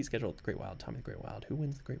this. TV schedule, the Great Wild, Tommy the Great Wild. Who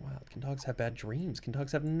wins the Great Wild? Can dogs have bad dreams? Can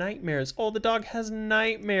dogs have nightmares? Oh, the dog has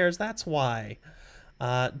nightmares. That's why.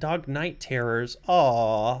 Dog night terrors.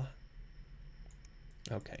 Aw.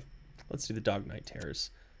 Okay, let's do the dog night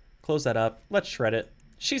terrors. Close that up. Let's shred it.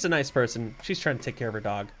 She's a nice person. She's trying to take care of her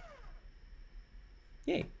dog.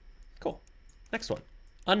 Yay. Cool. Next one.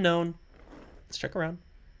 Unknown. Let's check around.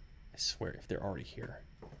 I swear, if they're already here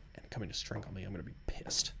and coming to strangle me, I'm going to be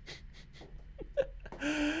pissed.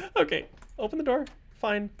 Okay. Open the door.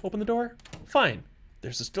 Fine. Open the door. Fine.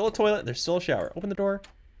 There's still a toilet. There's still a shower. Open the door.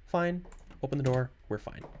 Fine. Open the door. We're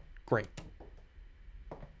fine. Great.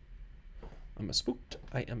 I'm a spooked.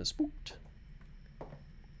 I am a spooked.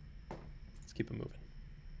 Let's keep it moving.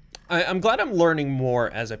 I'm glad I'm learning more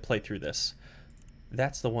as I play through this.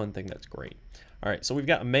 That's the one thing that's great. All right, so we've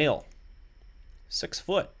got a male, 6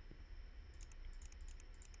 foot,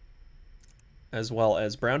 as well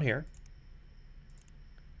as brown hair,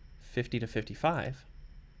 50 to 55,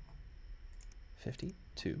 50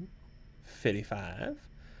 to 55,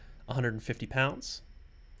 150 pounds.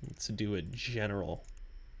 Let's do a general.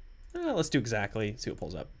 Let's do exactly. See what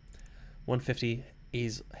pulls up. 150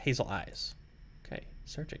 hazel eyes. Okay,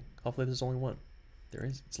 searching. Hopefully there's only one. There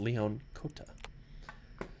is. It's Leon Kota.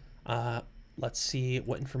 Let's see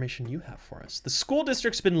what information you have for us. The school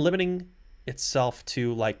district's been limiting itself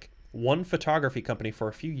to like one photography company for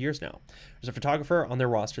a few years now. There's a photographer on their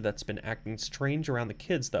roster that's been acting strange around the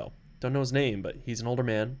kids, though. Don't know his name, but he's an older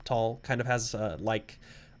man, tall, kind of has like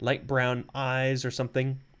light brown eyes or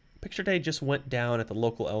something. Picture day just went down at the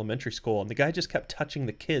local elementary school, and the guy just kept touching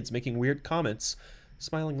the kids, making weird comments,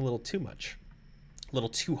 smiling a little too much, a little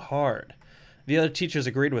too hard. The other teachers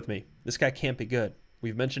agreed with me. This guy can't be good.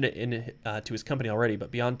 We've mentioned it to his company already,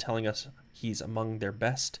 but beyond telling us he's among their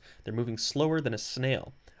best, they're moving slower than a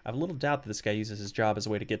snail. I have a little doubt that this guy uses his job as a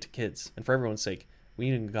way to get to kids, and for everyone's sake, we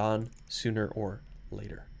need him gone sooner or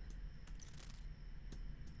later.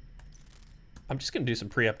 I'm just going to do some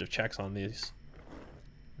preemptive checks on these.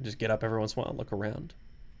 Just get up every once in a while, look around.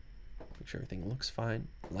 Make sure everything looks fine.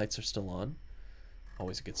 Lights are still on.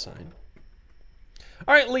 Always a good sign.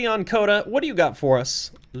 All right, Leon Kota, what do you got for us?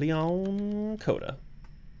 Leon Kota.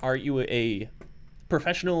 Are you a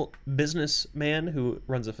professional businessman who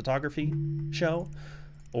runs a photography show?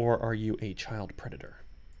 Or are you a child predator?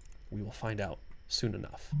 We will find out soon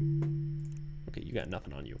enough. Okay, you got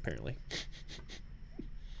nothing on you, apparently.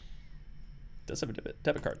 Does have a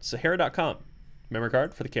debit card. Sahara.com. Memory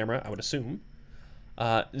card for the camera, I would assume.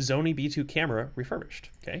 Zony B2 camera refurbished.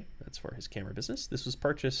 Okay, that's for his camera business. This was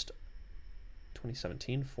purchased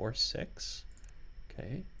 2017 4.6.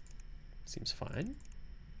 Okay, seems fine.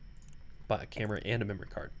 Buy a camera and a memory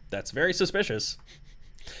card. That's very suspicious.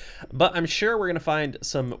 But I'm sure we're going to find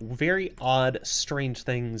some very odd, strange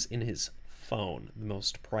things in his phone, the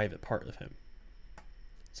most private part of him.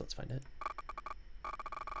 So let's find it.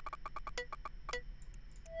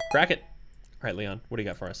 Crack it. All right, Leon, what do you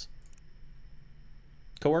got for us?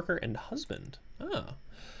 Coworker and husband. Ah.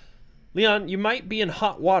 Leon, you might be in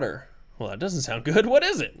hot water. Well, that doesn't sound good. What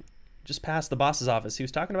is it? Just past the boss's office. He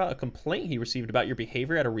was talking about a complaint he received about your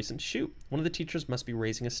behavior at a recent shoot. One of the teachers must be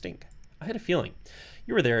raising a stink. I had a feeling.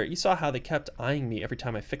 You were there. You saw how they kept eyeing me every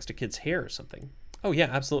time I fixed a kid's hair or something. Oh, yeah,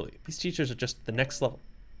 absolutely. These teachers are just the next level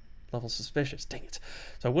suspicious. Dang it.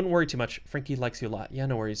 So I wouldn't worry too much. Frankie likes you a lot. Yeah,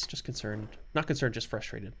 no worries. Just concerned. Not concerned, just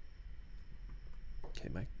frustrated. Okay,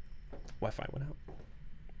 my Wi-Fi went out.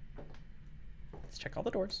 Let's check all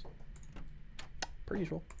the doors. Per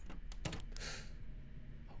usual. Oh,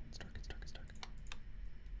 it's dark, it's dark, it's dark.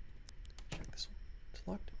 Check this one. It's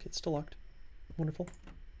locked. Okay, it's still locked. Wonderful.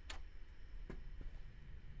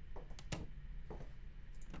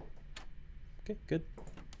 Okay, good.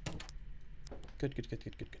 Good.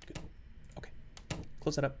 Okay.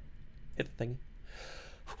 Close that up. Hit the thingy.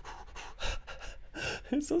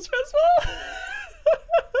 It's so stressful.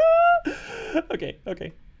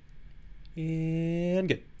 Okay. And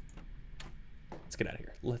good. Let's get out of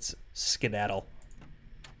here. Let's skedaddle.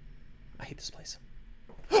 I hate this place.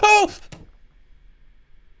 Oh!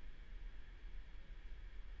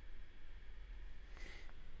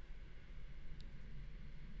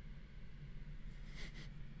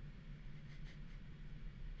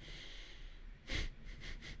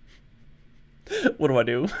 What do I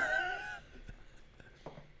do?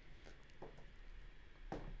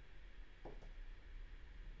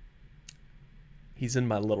 He's in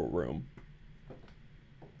my little room.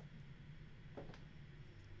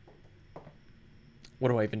 What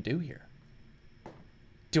do I even do here?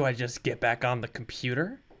 Do I just get back on the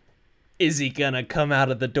computer? Is he gonna come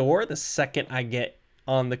out of the door the second I get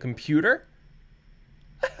on the computer?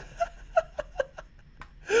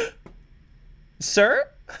 Sir?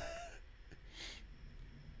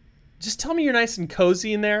 Just tell me you're nice and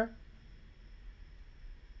cozy in there.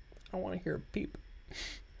 I don't want to hear a peep.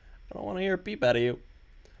 I don't want to hear a peep out of you.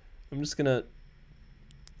 I'm just gonna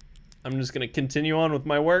continue on with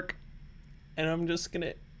my work, and I'm just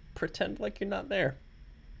gonna pretend like you're not there.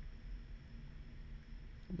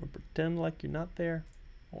 I'm gonna pretend like you're not there.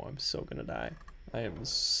 Oh, I'm so gonna die. I am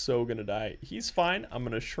so gonna die. He's fine. I'm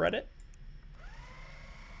gonna shred it.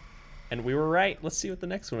 And we were right. Let's see what the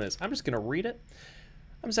next one is. I'm just gonna read it.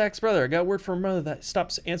 I'm Zach's brother. I got word from her mother that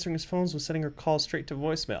stops answering his phones with sending her calls straight to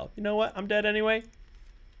voicemail. You know what? I'm dead anyway.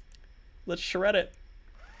 Let's shred it.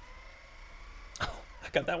 Oh, I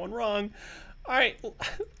got that one wrong. All right.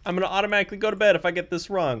 I'm gonna automatically go to bed if I get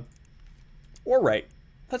this wrong. Or right.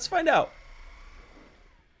 Let's find out.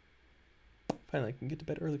 Finally, I can get to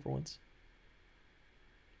bed early for once.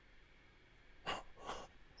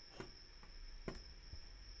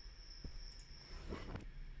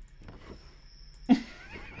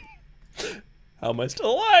 How am I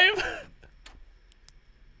still alive?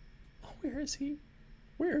 Oh, where is he?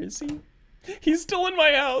 Where is he? He's still in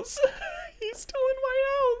my house. He's still in my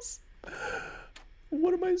house.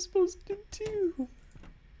 What am I supposed to do?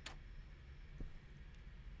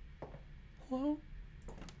 Hello?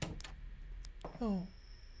 Oh,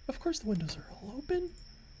 of course the windows are all open.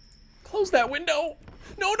 Close that window.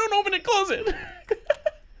 No, don't open it, close it.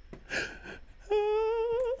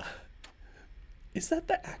 Is that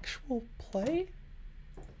the actual play?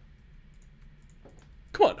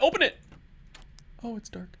 Come on, open it. Oh, it's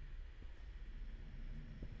dark.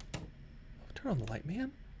 Oh, turn on the light,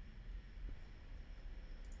 man.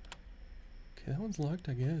 Okay, that one's locked,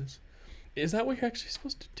 I guess. Is that what you're actually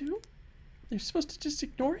supposed to do? You're supposed to just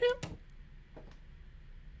ignore him?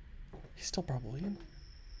 He's still probably in.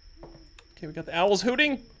 Okay, we got the owls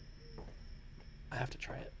hooting. I have to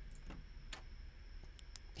try it.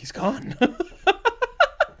 He's gone.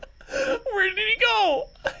 Where did he go?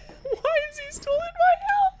 Why is he still in my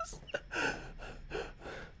house?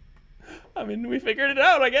 I mean, we figured it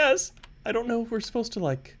out, I guess. I don't know if we're supposed to,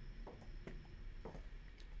 like,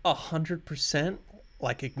 100%,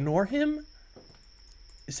 like, ignore him.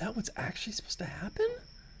 Is that what's actually supposed to happen?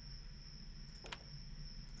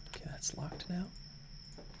 Okay, that's locked now.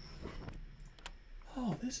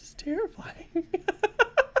 Oh, this is terrifying.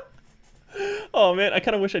 Oh, man, I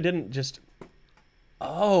kind of wish I didn't just...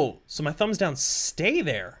 Oh, so my thumbs down stay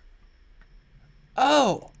there.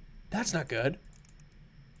 Oh, that's not good.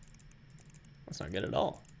 That's not good at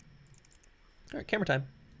all. All right, camera time.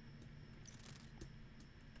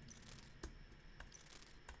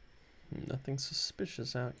 Nothing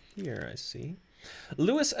suspicious out here, I see.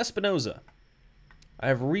 Luis Espinoza. I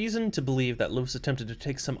have reason to believe that Luis attempted to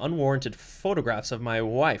take some unwarranted photographs of my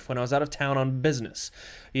wife when I was out of town on business.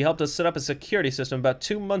 He helped us set up a security system about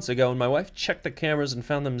 2 months ago, and my wife checked the cameras and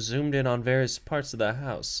found them zoomed in on various parts of the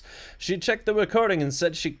house. She checked the recording and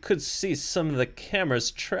said she could see some of the cameras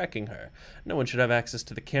tracking her. No one should have access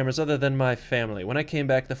to the cameras other than my family. When I came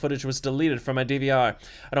back, the footage was deleted from my DVR.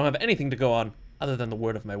 I don't have anything to go on other than the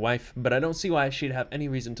word of my wife, but I don't see why she'd have any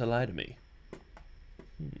reason to lie to me.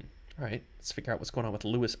 All right, let's figure out what's going on with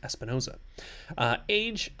Luis Espinoza.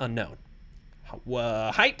 Age, unknown.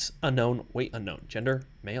 Height, unknown. Weight, unknown. Gender,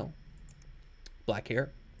 male. Black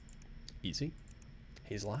hair, easy.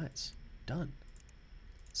 Hazel eyes, done.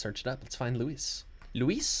 Search it up, let's find Luis.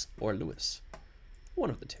 Luis or Luis? One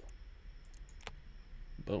of the two.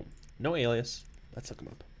 Boom. No alias. Let's look him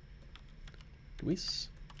up. Luis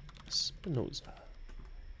Espinoza.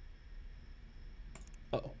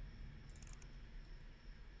 Uh-oh.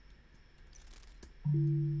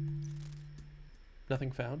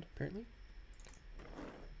 Nothing found, apparently.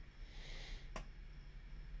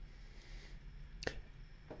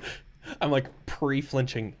 I'm like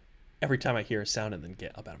pre-flinching every time I hear a sound and then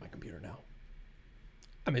get up out of my computer now.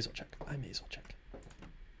 I may as well check. I may as well check.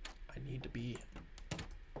 I need to be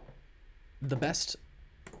the best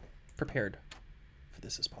prepared for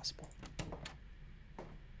this as possible.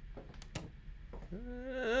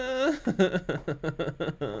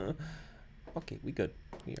 Okay, we good.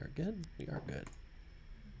 We are good. We are good.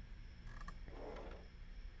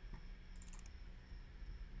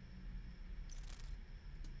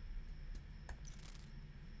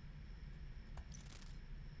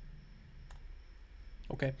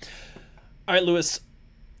 Okay. All right, Lewis.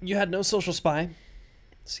 You had no social spy.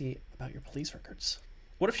 Let's see about your police records.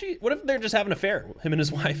 What if they're just having an affair, him and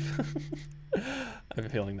his wife? I have a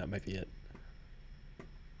feeling that might be it.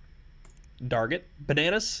 Darget,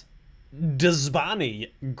 bananas, Dzbani,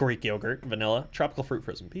 Greek yogurt, vanilla, tropical fruit,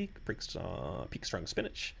 frozen peak strong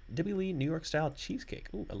spinach, Debbie Lee, New York style cheesecake.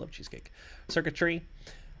 Ooh, I love cheesecake. Circuitry,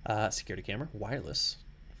 security camera, wireless,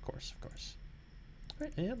 of course. All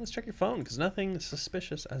right, and let's check your phone because nothing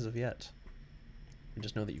suspicious as of yet. We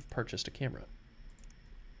just know that you've purchased a camera.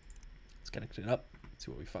 Let's connect it up. See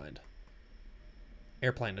what we find.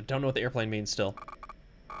 Airplane. I don't know what the airplane means still.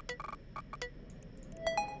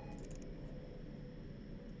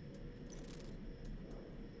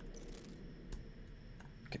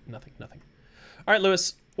 Okay, nothing. All right,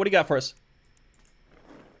 Lewis, what do you got for us?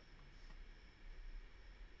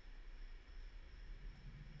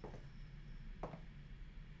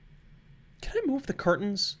 Can I move the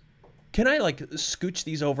curtains? Can I, like, scooch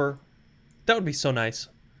these over? That would be so nice.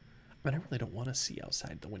 I mean, I really don't want to see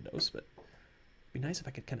outside the windows, but it'd be nice if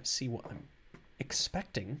I could kind of see what I'm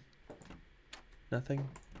expecting. Nothing.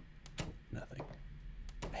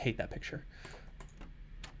 I hate that picture.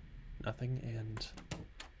 Nothing and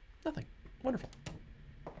nothing. Wonderful.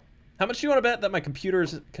 How much do you want to bet that my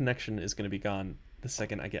computer's connection is going to be gone the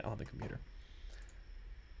second I get on the computer?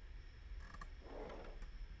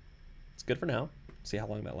 It's good for now. See how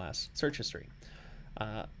long that lasts. Search history.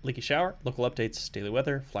 Leaky shower, local updates, daily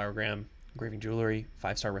weather, flowergram, engraving jewelry,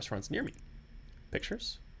 5-star restaurants near me.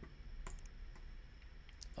 Pictures.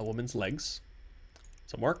 A woman's legs.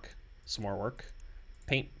 Some work, some more work,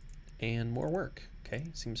 paint, and more work. Okay,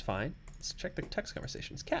 seems fine. Let's check the text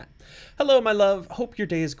conversations. Cat. Hello, my love. Hope your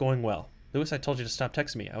day is going well. Lewis, I told you to stop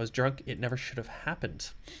texting me. I was drunk. It never should have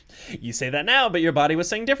happened. You say that now, but your body was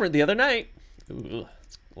saying different the other night. Ooh,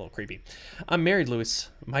 it's a little creepy. I'm married, Lewis.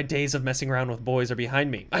 My days of messing around with boys are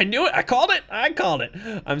behind me. I knew it. I called it.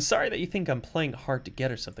 I'm sorry that you think I'm playing hard to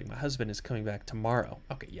get or something. My husband is coming back tomorrow.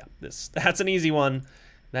 Okay, yeah, that's an easy one.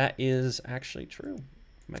 That is actually true.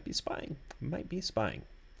 Might be spying.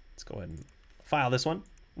 Let's go ahead and file this one.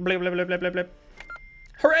 Blip, blip, blip, blip, blip, blip.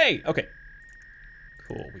 Hooray! Okay.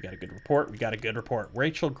 Cool. We got a good report.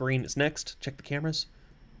 Rachel Green is next. Check the cameras.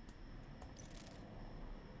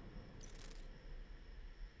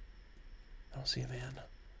 I don't see a van.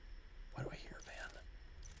 Why do I hear a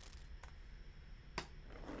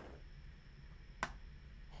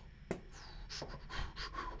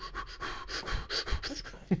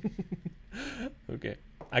van? Okay.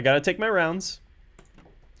 I gotta take my rounds.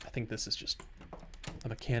 I think this is just a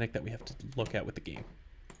mechanic that we have to look at with the game.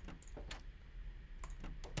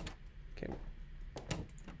 Okay.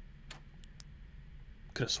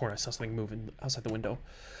 Could have sworn I saw something moving outside the window.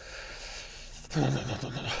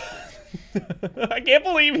 I can't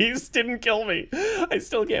believe he didn't kill me. I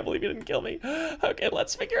still can't believe he didn't kill me. Okay,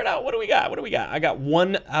 let's figure it out. What do we got? I got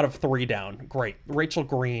 1 out of 3 down. Great. Rachel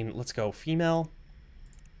Green. Let's go. Female.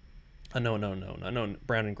 No.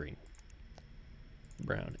 Brown and green.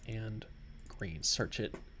 Brown and green. Search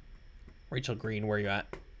it. Rachel Green, where you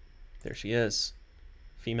at? There she is.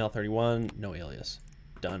 Female 31. No alias.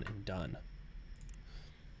 Done and done.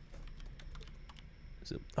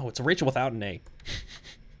 Oh, it's a Rachel without an A.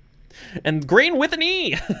 And green with an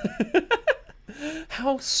E.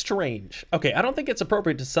 How strange. Okay, I don't think it's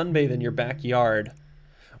appropriate to sunbathe in your backyard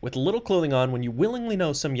with little clothing on when you willingly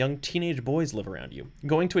know some young teenage boys live around you.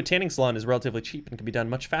 Going to a tanning salon is relatively cheap and can be done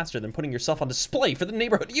much faster than putting yourself on display for the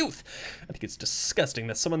neighborhood youth. I think it's disgusting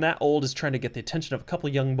that someone that old is trying to get the attention of a couple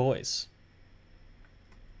of young boys.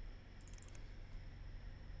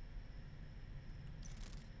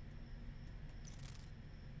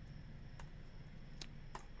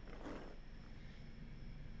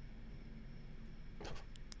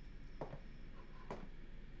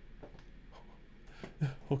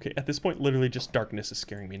 Okay, at this point, literally just darkness is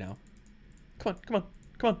scaring me now. Come on.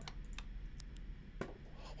 Why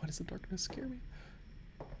does the darkness scare me?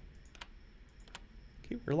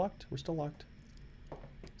 Okay, we're locked. We're still locked.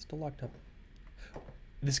 Still locked up.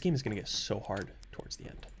 This game is going to get so hard towards the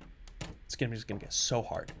end. This game is going to get so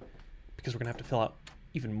hard because we're going to have to fill out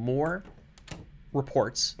even more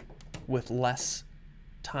reports with less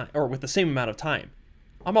time, or with the same amount of time.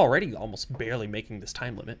 I'm already almost barely making this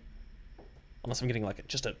time limit. Unless I'm getting like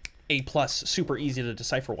just a A+, super easy to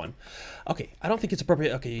decipher one. Okay, I don't think it's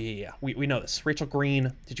appropriate. Okay, yeah. We know this. Rachel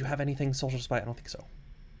Green, did you have anything social spy? I don't think so.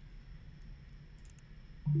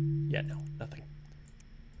 Yeah, no, nothing.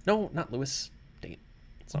 No, not Lewis. Dang it.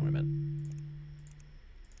 That's not what I meant.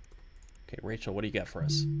 Okay, Rachel, what do you got for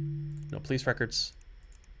us? No police records.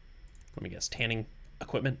 Let me guess. Tanning.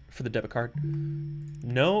 equipment for the debit card.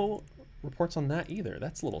 No reports on that either.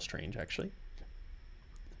 That's a little strange, actually.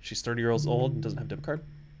 She's 30 years old and doesn't have a debit card.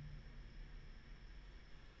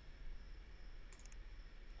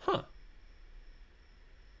 Huh.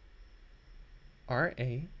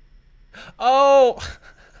 R.A. Oh!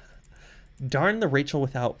 Darn the Rachel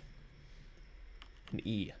without an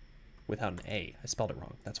E. Without an A. I spelled it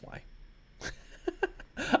wrong. That's why.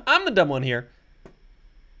 I'm the dumb one here.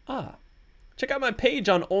 Ah. Check out my page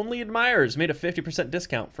on Only Admirers. Made a 50%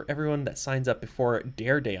 discount for everyone that signs up before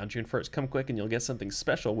Dare Day on June 1st. Come quick and you'll get something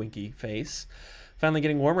special, winky face. Finally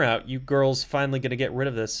getting warmer out. You girls finally gonna get rid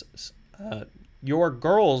of this. Your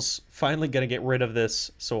girls finally gonna get rid of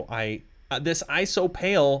this. So this I so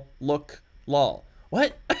pale look lol.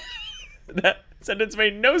 What? That sentence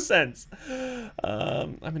made no sense.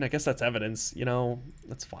 I mean, I guess that's evidence. You know,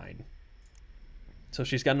 that's fine. So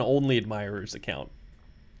she's got an Only Admirers account.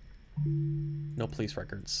 No police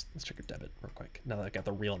records. Let's check her debit real quick. Now that I got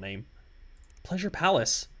the real name. Pleasure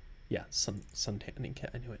Palace. Yeah, sun tanning kit.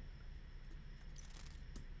 I knew it.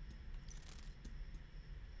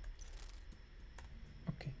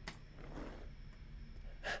 Okay.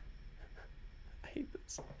 I hate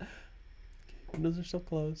this. Okay, windows are still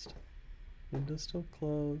closed. Windows still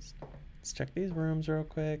closed. Let's check these rooms real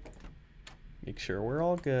quick. Make sure we're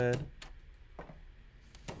all good.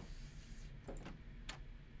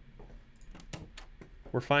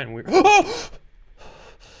 We're fine. We're. Oh!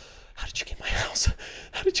 How did you get in my house?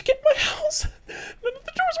 How did you get in my house? None of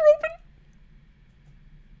the doors are open.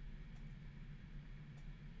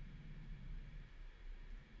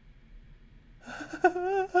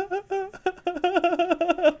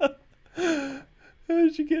 How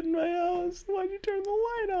did you get in my house? Why'd you turn the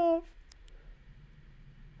light off?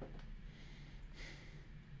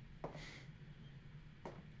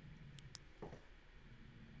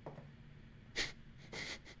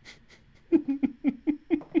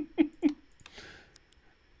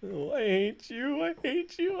 Oh, I hate you. I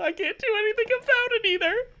hate you. I can't do anything about it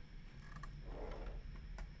either.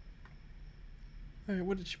 Alright,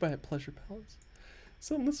 what did she buy at Pleasure Palace?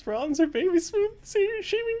 Sunless bronzer, baby smooth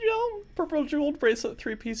shaving gel, purple jeweled bracelet,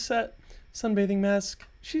 3-piece set, sunbathing mask.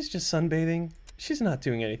 She's just sunbathing. She's not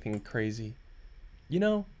doing anything crazy. You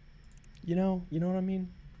know what I mean?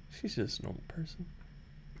 She's just a normal person.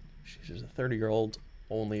 She's just a 30-year-old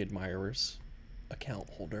Only Admirers account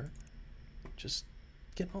holder. Just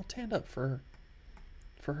getting all tanned up for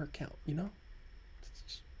her account, you know?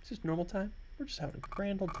 It's just normal time. We're just having a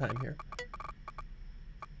grand old time here.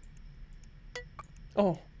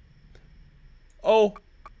 Oh. Oh.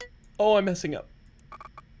 Oh, I'm messing up.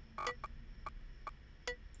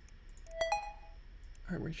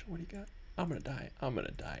 Alright, Rachel, what do you got? I'm gonna die. I'm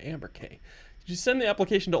gonna die. Amber K. Did you send the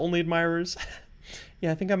application to Only Admirers?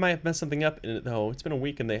 Yeah, I think I might have messed something up in it, though. It's been a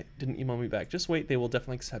week and they didn't email me back. Just wait. They will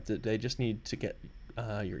definitely accept it. They just need to get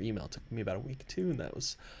your email. It took me about a week, too, and that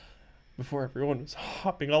was before everyone was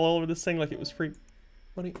hopping all over this thing like it was free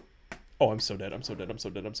money. Oh, I'm so dead. I'm so dead. I'm so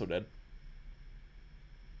dead. I'm so dead.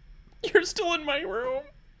 You're still in my room.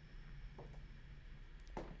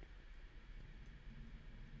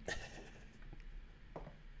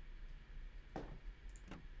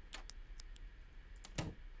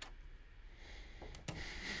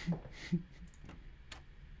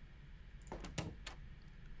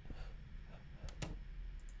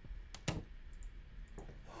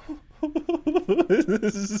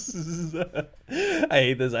 I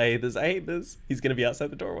hate this. I hate this. I hate this. He's gonna be outside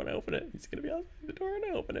the door when I open it. He's gonna be outside the door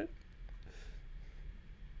when I open it.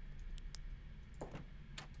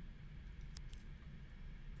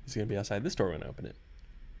 He's gonna be outside this door when I open it.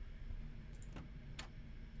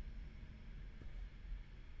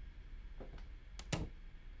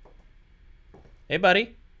 Hey,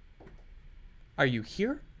 buddy. Are you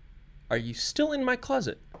here? Are you still in my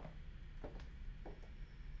closet?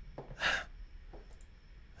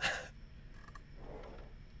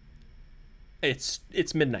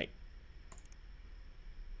 It's midnight.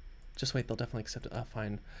 Just wait, they'll definitely accept it.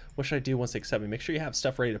 Fine. What should I do once they accept me? Make sure you have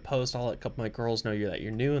stuff ready to post. I'll let a couple of my girls know that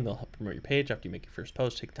you're new, and they'll help promote your page after you make your first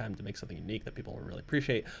post. Take time to make something unique that people will really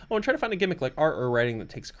appreciate. Oh, and try to find a gimmick like art or writing that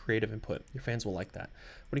takes creative input. Your fans will like that.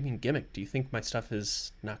 What do you mean gimmick? Do you think my stuff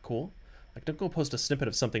is not cool? Like, don't go post a snippet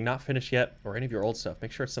of something not finished yet or any of your old stuff.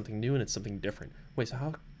 Make sure it's something new and it's something different. Wait,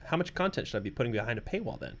 so how much content should I be putting behind a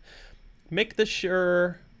paywall then? Make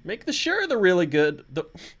sure the really good the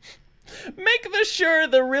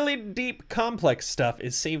really deep complex stuff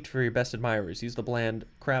is saved for your best admirers. Use the bland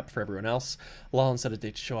crap for everyone else. Allow instead of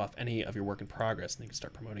date to show off any of your work in progress, and you can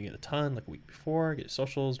start promoting it a ton like a week before. Get your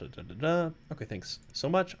socials. Okay, thanks so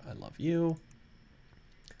much. I love you.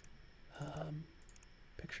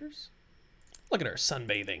 pictures. Look at her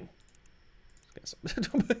sunbathing.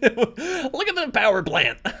 Look at the power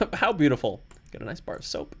plant. How beautiful. Got a nice bar of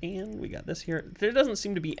soap, and we got this here. There doesn't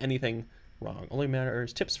seem to be anything wrong. Only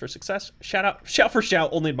matters tips for success. Shout for shout.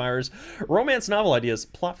 Only admirers. Romance novel ideas.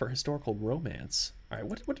 Plot for historical romance. All right,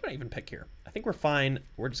 what did I even pick here? I think we're fine.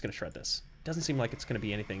 We're just gonna shred this. Doesn't seem like it's gonna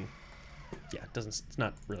be anything. Yeah, it doesn't. It's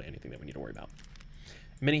not really anything that we need to worry about.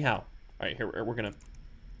 Anyhow. All right, here we're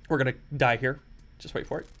gonna die here. Just wait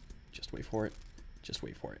for it. Just wait for it. Just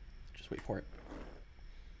wait for it. Just wait for it.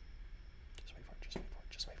 Just wait for it. Just wait for it.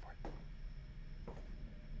 Just wait for it.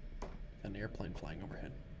 An airplane flying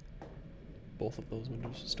overhead. Both of those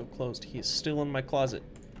windows are still closed. He is still in my closet.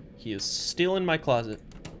 He is still in my closet.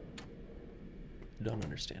 I don't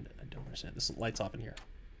understand it. I don't understand it. This light's off in here.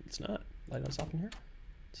 It's not. Light is off in here?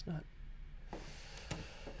 It's not.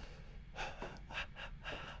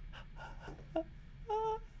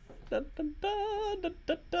 I'm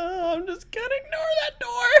just gonna ignore that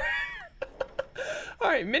door. All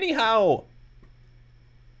right, anyhow.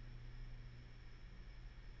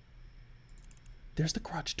 There's the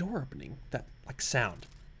garage door opening. That like sound.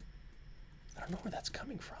 I don't know where that's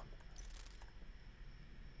coming from.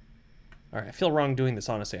 All right, I feel wrong doing this,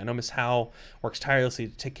 honestly. I know Miss Howe works tirelessly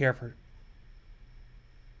to take care of her.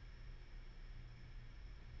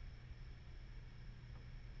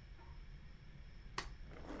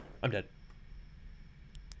 I'm dead.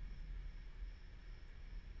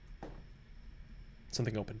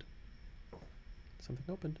 Something opened. Something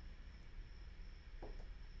opened.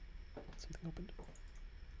 Something opened.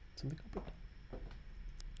 Something opened.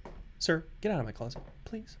 Sir, get out of my closet,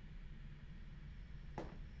 please.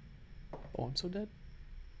 Oh, I'm so dead.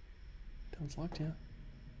 That one's locked, yeah.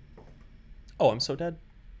 Oh, I'm so dead.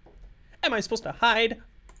 Am I supposed to hide?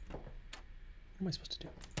 What am I supposed to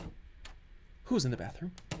do? Who's in the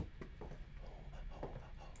bathroom?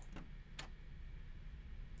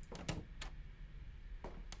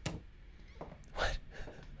 What?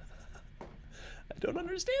 I don't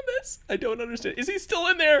understand this. I don't understand. Is he still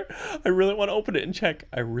in there? I really want to open it and check.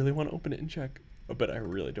 I really want to open it and check. But I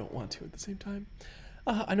really don't want to at the same time.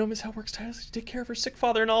 I know Miss Howe works tirelessly to take care of her sick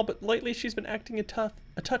father and all, but lately she's been acting a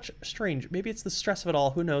touch strange. Maybe it's the stress of it all.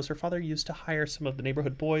 Who knows? Her father used to hire some of the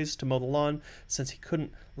neighborhood boys to mow the lawn since he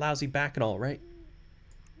couldn't. Lousy back and all, right?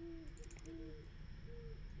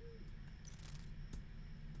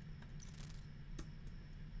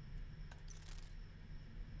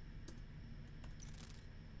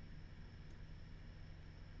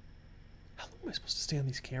 How long am I supposed to stay on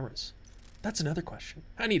these cameras? That's another question.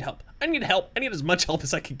 I need help. I need help. I need as much help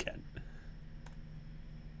as I can get.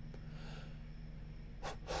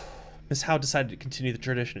 Miss Howe decided to continue the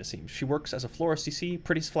tradition, it seems. She works as a florist, you see,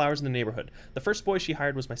 prettiest flowers in the neighborhood. The first boy she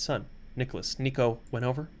hired was my son, Nicholas. Nico went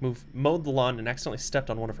over, mowed the lawn, and accidentally stepped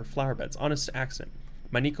on one of her flower beds. Honest accident.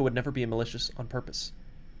 My Nico would never be malicious on purpose.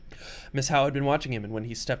 Miss Howe had been watching him, and when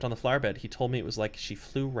he stepped on the flower bed, he told me it was like she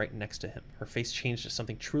flew right next to him. Her face changed to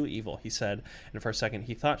something truly evil, he said, and for a second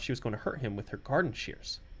he thought she was going to hurt him with her garden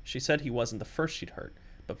shears. She said he wasn't the first she'd hurt,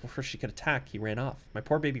 but before she could attack, he ran off. My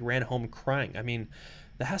poor baby ran home crying. I mean,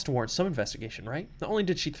 that has to warrant some investigation, right? Not only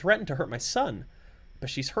did she threaten to hurt my son, but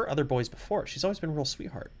she's hurt other boys before. She's always been a real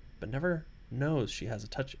sweetheart, but never knows she has a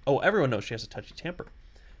touch. Oh, everyone knows she has a touchy temper.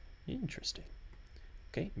 Interesting.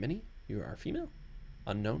 Okay, Minnie, you are female.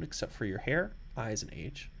 Unknown except for your hair, eyes, and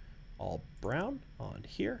age. All brown on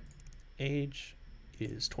here. Age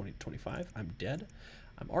is 20 to 25. I'm dead.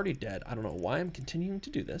 I'm already dead. I don't know why I'm continuing to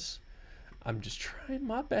do this. I'm just trying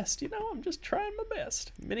my best, you know? I'm just trying my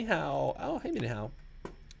best. Minnie Howe. Oh, hey, Minnie Howe.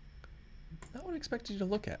 Not what I expected you to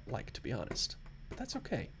look at, like, to be honest. But that's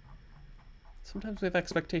okay. Sometimes we have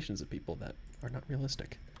expectations of people that are not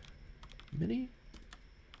realistic. Minnie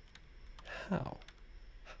Howe.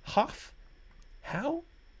 Hoff? How?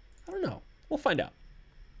 I don't know. We'll find out.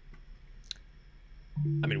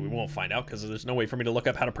 I mean, we won't find out because there's no way for me to look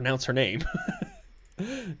up how to pronounce her name. All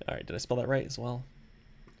right, did I spell that right as well?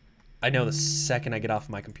 I know the second I get off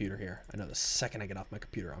my computer here. I know the second I get off my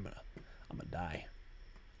computer, I'm gonna die.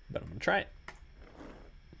 But I'm gonna try it.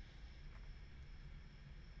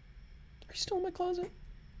 Are you still in my closet?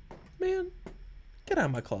 Man, get out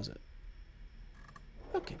of my closet.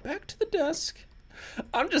 Okay, back to the desk.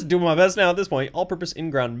 I'm just doing my best now at this point. All-purpose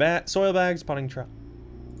in-ground soil bags, potting trap.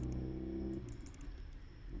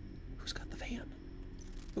 Who's got the van?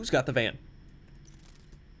 Who's got the van?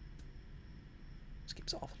 This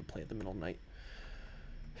game's awful to play at the middle of the night.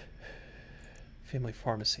 Family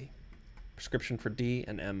pharmacy. Prescription for D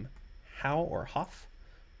and M. Howe or Hoff?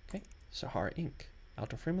 Okay. Sahara Inc.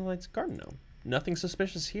 Outdoor framing lights, garden gnome. Nothing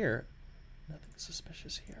suspicious here. Nothing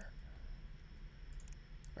suspicious here.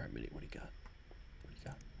 All right, Minnie, what do you got? What do you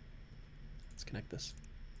got? Let's connect this.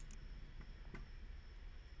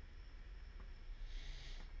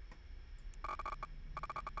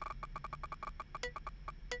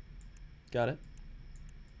 Got it.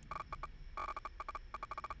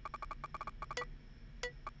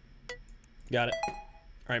 Got it. All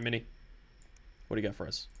right, Minnie. What do you got for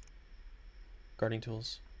us? Gardening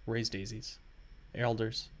tools, raised daisies,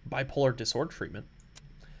 elders, bipolar disorder treatment,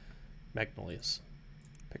 magnolias,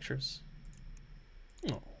 pictures.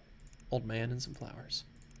 Oh, old man and some flowers.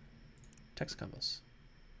 Text combos.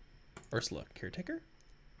 Ursula, caretaker.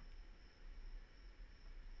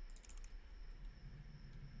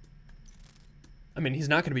 I mean, he's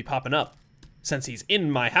not going to be popping up since he's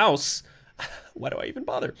in my house. Why do I even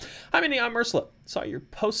bother? Hi, Minnie, I'm Ursula. Saw your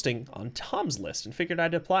posting on Tom's list and figured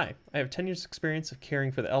I'd apply. I have 10 years experience of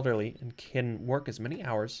caring for the elderly and can work as many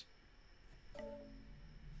hours.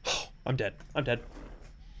 I'm dead. I'm dead.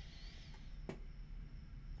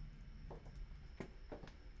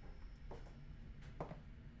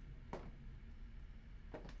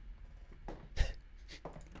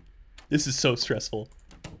 This is so stressful.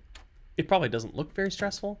 It probably doesn't look very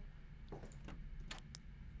stressful.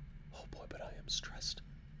 Oh boy, but I am stressed.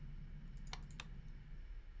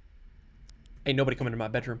 Ain't nobody coming to my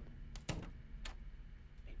bedroom.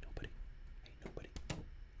 Ain't nobody. Ain't nobody.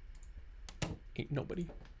 Ain't nobody.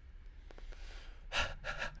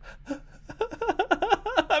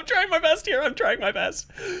 I'm trying my best here. I'm trying my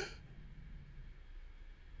best.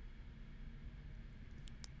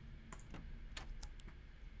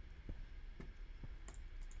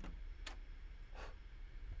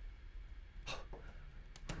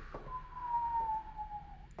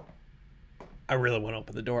 I really want to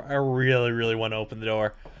open the door. I really, really want to open the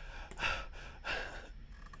door.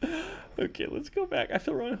 Okay, let's go back. I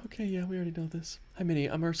feel wrong. Okay, yeah, we already know this. Hi, Minnie.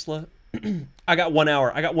 I'm Ursula. I got 1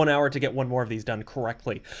 hour. I got 1 hour to get one more of these done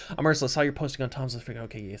correctly. I'm Ursula. Saw your posting on Tom's list.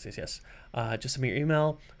 Okay, yes. Just send me your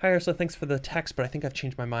email. Hi, Ursula. Thanks for the text, but I think I've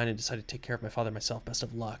changed my mind and decided to take care of my father myself. Best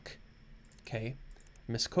of luck. Okay.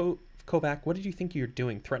 Miss Kovac, what did you think you're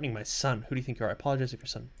doing? Threatening my son. Who do you think you are? I apologize if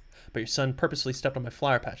your son purposely stepped on my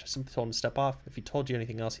flower patch. I simply told him to step off. If he told you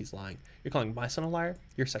anything else, he's lying. You're calling my son a liar?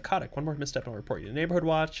 You're psychotic. One more misstep and I'll report you to Neighborhood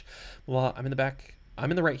Watch. Well, I'm in the back.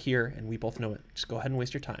 I'm in the right here, and we both know it. Just go ahead and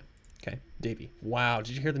waste your time. Okay, Davey. Wow,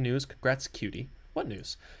 did you hear the news? Congrats, cutie. What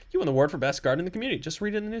news? You won the award for best garden in the community. Just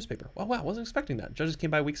read it in the newspaper. Wow, wasn't expecting that. Judges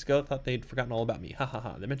came by weeks ago, thought they'd forgotten all about me. Ha ha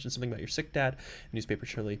ha. They mentioned something about your sick dad. The newspaper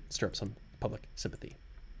surely stir up some public sympathy.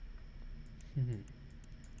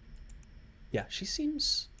 Yeah, she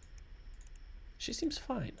seems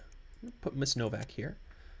fine. I'm gonna put Miss Novak here.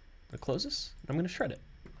 I'm gonna close this, and I'm gonna shred it.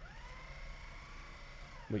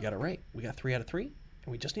 We got it right. We got 3 out of 3,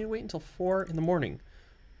 and we just need to wait until 4 in the morning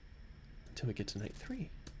until we get to night 3.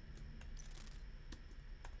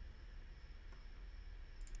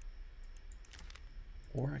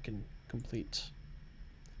 Or I can complete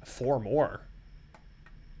 4 more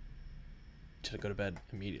to go to bed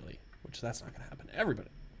immediately, which that's not gonna happen. Everybody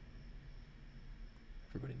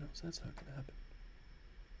knows that's not gonna happen.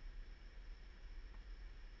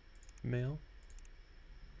 Male.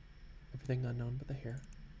 Everything unknown but the hair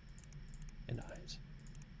and eyes.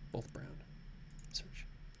 Both brown. Search.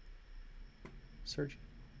 Sergi.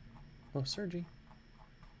 Oh, Sergi.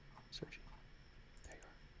 Sergi. There you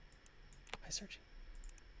are. Hi, Sergi.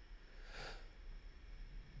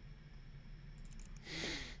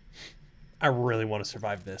 I really want to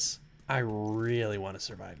survive this. I really want to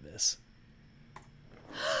survive this.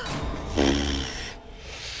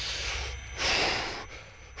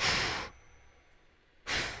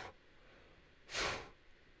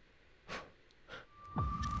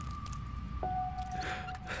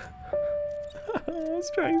 I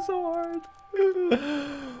was trying so hard.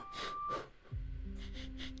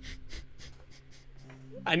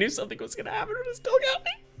 I knew something was gonna happen, but it still got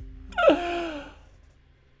me.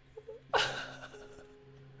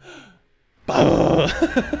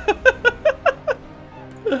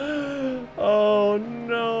 Oh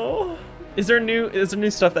no! Is there new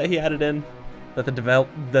stuff that he added in? That the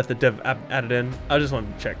dev added in? I just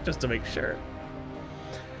wanted to check just to make sure.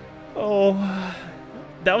 Oh,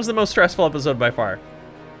 that was the most stressful episode by far.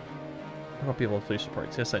 I want people with police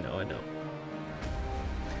reports. Yes, I know.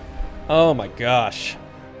 Oh my gosh.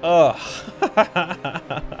 Oh.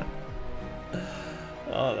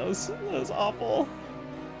 Oh, that was awful.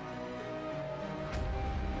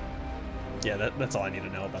 Yeah, that's all I need to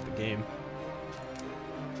know about the game.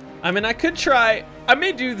 I mean, I could try. I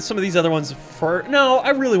may do some of these other ones for. No, I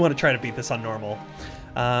really want to try to beat this on normal.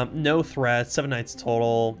 No threats, 7 nights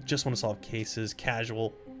total. Just want to solve cases.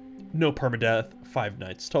 Casual. No permadeath. 5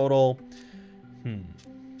 nights total.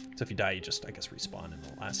 So if you die, you just, I guess, respawn in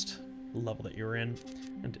the last level that you were in.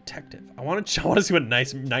 And detective. I want to see what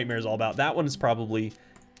Nice Nightmare is all about. That one is probably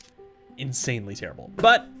insanely terrible.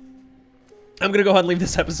 But I'm going to go ahead and leave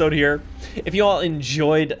this episode here. If you all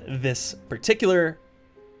enjoyed this particular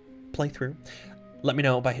playthrough, let me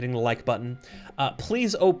know by hitting the like button.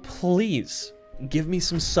 Please, oh please, give me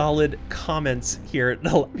some solid comments here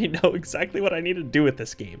to let me know exactly what I need to do with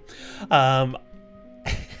this game.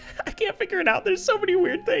 I can't figure it out. There's so many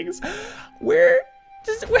weird things.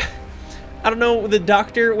 I don't know, the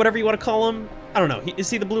doctor, whatever you want to call him. I don't know. Is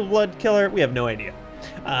he the blue blood killer? We have no idea.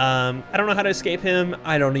 I don't know how to escape him.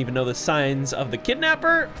 I don't even know the signs of the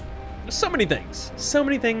kidnapper. So many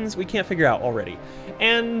things we can't figure out already.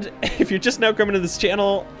 And if you're just now coming to this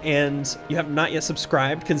channel and you have not yet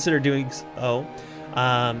subscribed, consider doing so.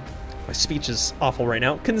 My speech is awful right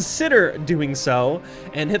now. Consider doing so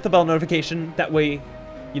and hit the bell notification. That way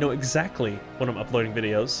you know exactly when I'm uploading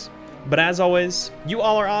videos. But as always, you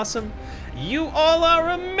all are awesome. You all are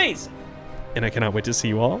amazing. And I cannot wait to see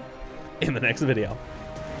you all in the next video.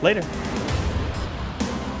 Later.